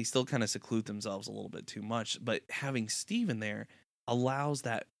think they still kind of seclude themselves a little bit too much, but having Steven there allows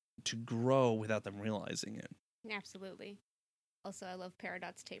that to grow without them realizing it. Absolutely. Also, I love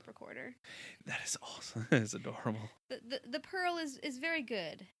Peridot's tape recorder. That is awesome. It's adorable. The Pearl is very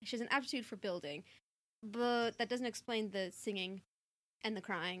good. She has an aptitude for building, but that doesn't explain the singing and the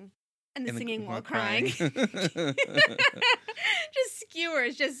crying and the singing while crying. Just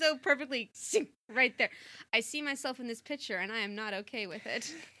skewers, just so perfectly right there. I see myself in this picture, and I am not okay with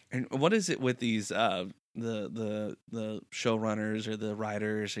it. And what is it with these the showrunners or the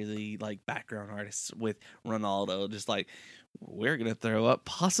writers or the background artists with Ronaldo? Just like, we're gonna throw up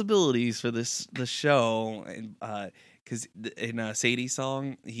possibilities for the show, and because in Sadie's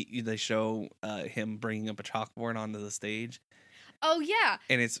song, they show him bringing up a chalkboard onto the stage. Oh yeah,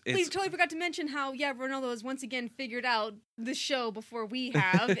 and it's we totally forgot to mention how Ronaldo has once again figured out the show before we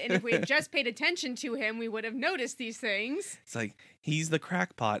have, and if we had just paid attention to him, we would have noticed these things. It's like he's the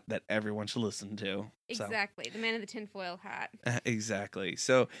crackpot that everyone should listen to. Exactly, the man in the tinfoil hat. Exactly.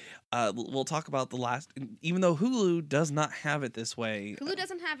 So we'll talk about the last, even though Hulu does not have it this way. Hulu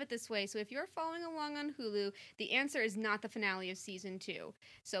doesn't have it this way, so if you're following along on Hulu, the answer is not the finale of season 2.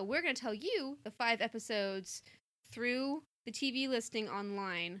 So we're going to tell you the 5 episodes through the TV listing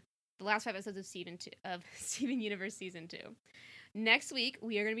online, the last 5 episodes of Steven Universe Season 2. Next week,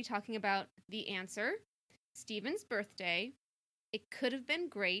 we are going to be talking about The Answer, Steven's birthday, It Could Have Been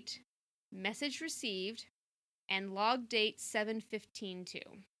Great, Message Received, and Log Date 7/15/2.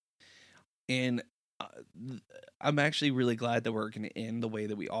 And I'm actually really glad that we're going to end the way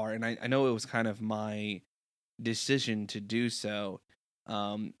that we are. And I know it was kind of my decision to do so,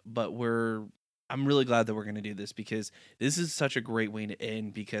 but I'm really glad that we're going to do this, because this is such a great way to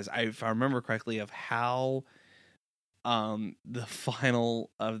end, because if I remember correctly of how the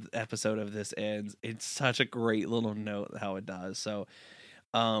final of the episode of this ends, it's such a great little note how it does. So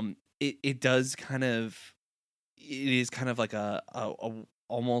it does kind of, it is kind of like a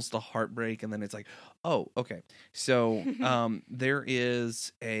almost a heartbreak, and then it's like, oh, okay. So there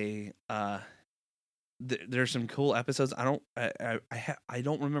is a there's some cool episodes. I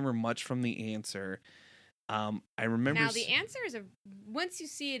don't remember much from The Answer. I remember now the answer is once you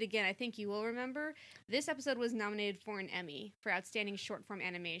see it again, I think you will remember. This episode was nominated for an Emmy for outstanding short form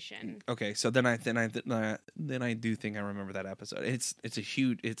animation. Okay, so then I do think I remember that episode.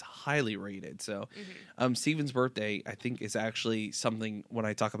 It's highly rated. So Steven's birthday, I think, is actually something when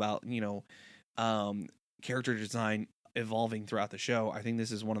I talk about, character design evolving throughout the show. I think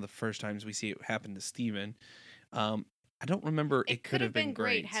this is one of the first times we see it happen to Steven. I don't remember. It could have been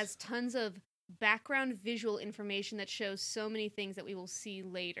great. It has tons of background visual information that shows so many things that we will see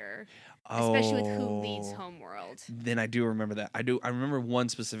later, especially with who leads Homeworld. Then I do remember that. I remember one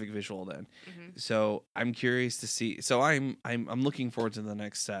specific visual then. So I'm curious to see. So I'm looking forward to the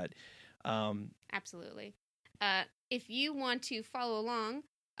next set. Absolutely. If you want to follow along,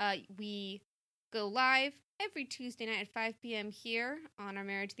 we go live every Tuesday night at 5 p.m. here on our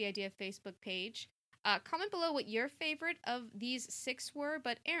Married to the Idea Facebook page. Comment below what your favorite of these 6 were.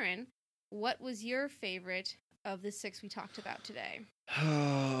 But Aaron, what was your favorite of the 6 we talked about today?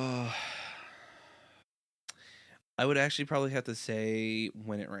 I would actually probably have to say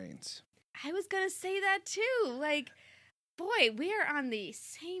When It Rains. I was going to say that too. Like, boy, we are on the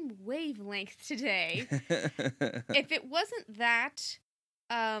same wavelength today. If it wasn't that,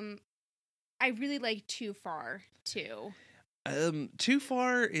 I really like Too Far too. Too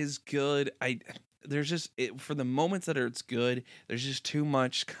Far is good. There's just for the moments that it's good, there's just too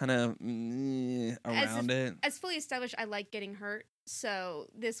much kind of around it. As fully established, I like getting hurt, so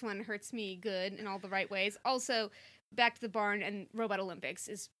this one hurts me good in all the right ways. Also, Back to the Barn and Robot Olympics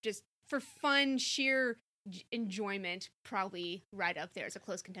is just for fun, sheer enjoyment, probably right up there as a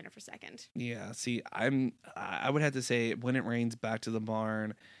close contender for second. Yeah, see, I would have to say When It Rains, Back to the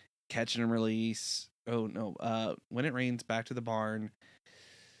Barn, Catch and Release. Oh no, When It Rains, Back to the Barn,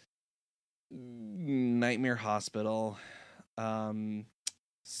 Nightmare Hospital, Catch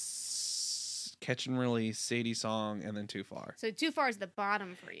and Release, Sadie Song, and then Too Far. So Too Far is the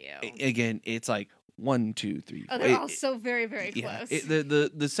bottom for you. Again, it's like 1, 2, 3. Oh, they're all so very, very close.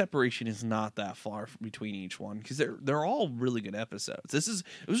 The separation is not that far between each one, because they're all really good episodes. This is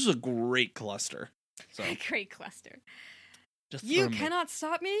a great cluster. So great cluster. Just you cannot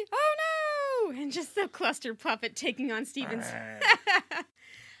stop me. Oh no! And just the cluster puppet taking on Steven's.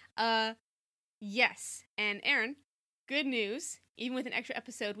 Yes, and Aaron, good news. Even with an extra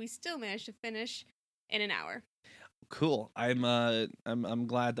episode, we still managed to finish in an hour. Cool. I'm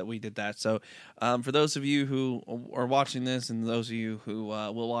glad that we did that. So, for those of you who are watching this, and those of you who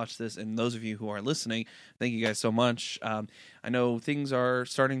will watch this, and those of you who are listening, thank you guys so much. I know things are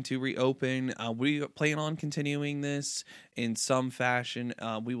starting to reopen. We plan on continuing this in some fashion.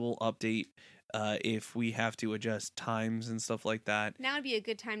 We will update if we have to adjust times and stuff like that. Now would be a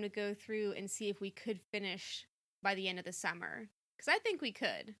good time to go through and see if we could finish by the end of the summer. Because I think we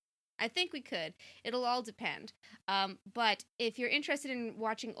could. It'll all depend. But if you're interested in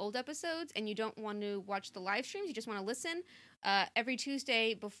watching old episodes and you don't want to watch the live streams, you just want to listen, every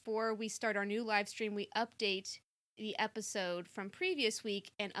Tuesday before we start our new live stream, we update the episode from previous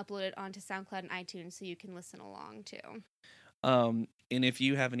week and upload it onto SoundCloud and iTunes so you can listen along too. And if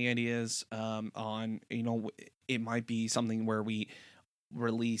you have any ideas on, it might be something where we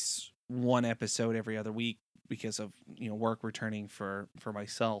release one episode every other week because of, work returning for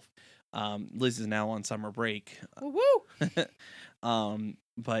myself. Liz is now on summer break. Woo!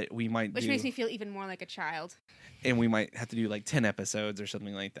 But we might Which makes me feel even more like a child. And we might have to do like 10 episodes or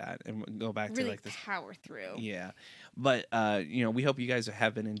something like that and go back really to like this power through. Yeah. But we hope you guys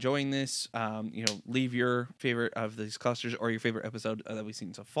have been enjoying this. Leave your favorite of these clusters or your favorite episode that we've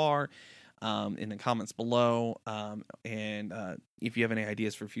seen so far in the comments below. And if you have any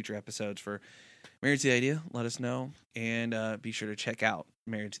ideas for future episodes for Married to the Idea, let us know. And be sure to check out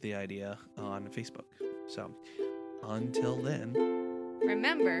Married to the Idea on Facebook. So until then,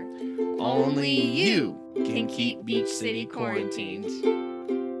 remember, only you can keep Beach City quarantined.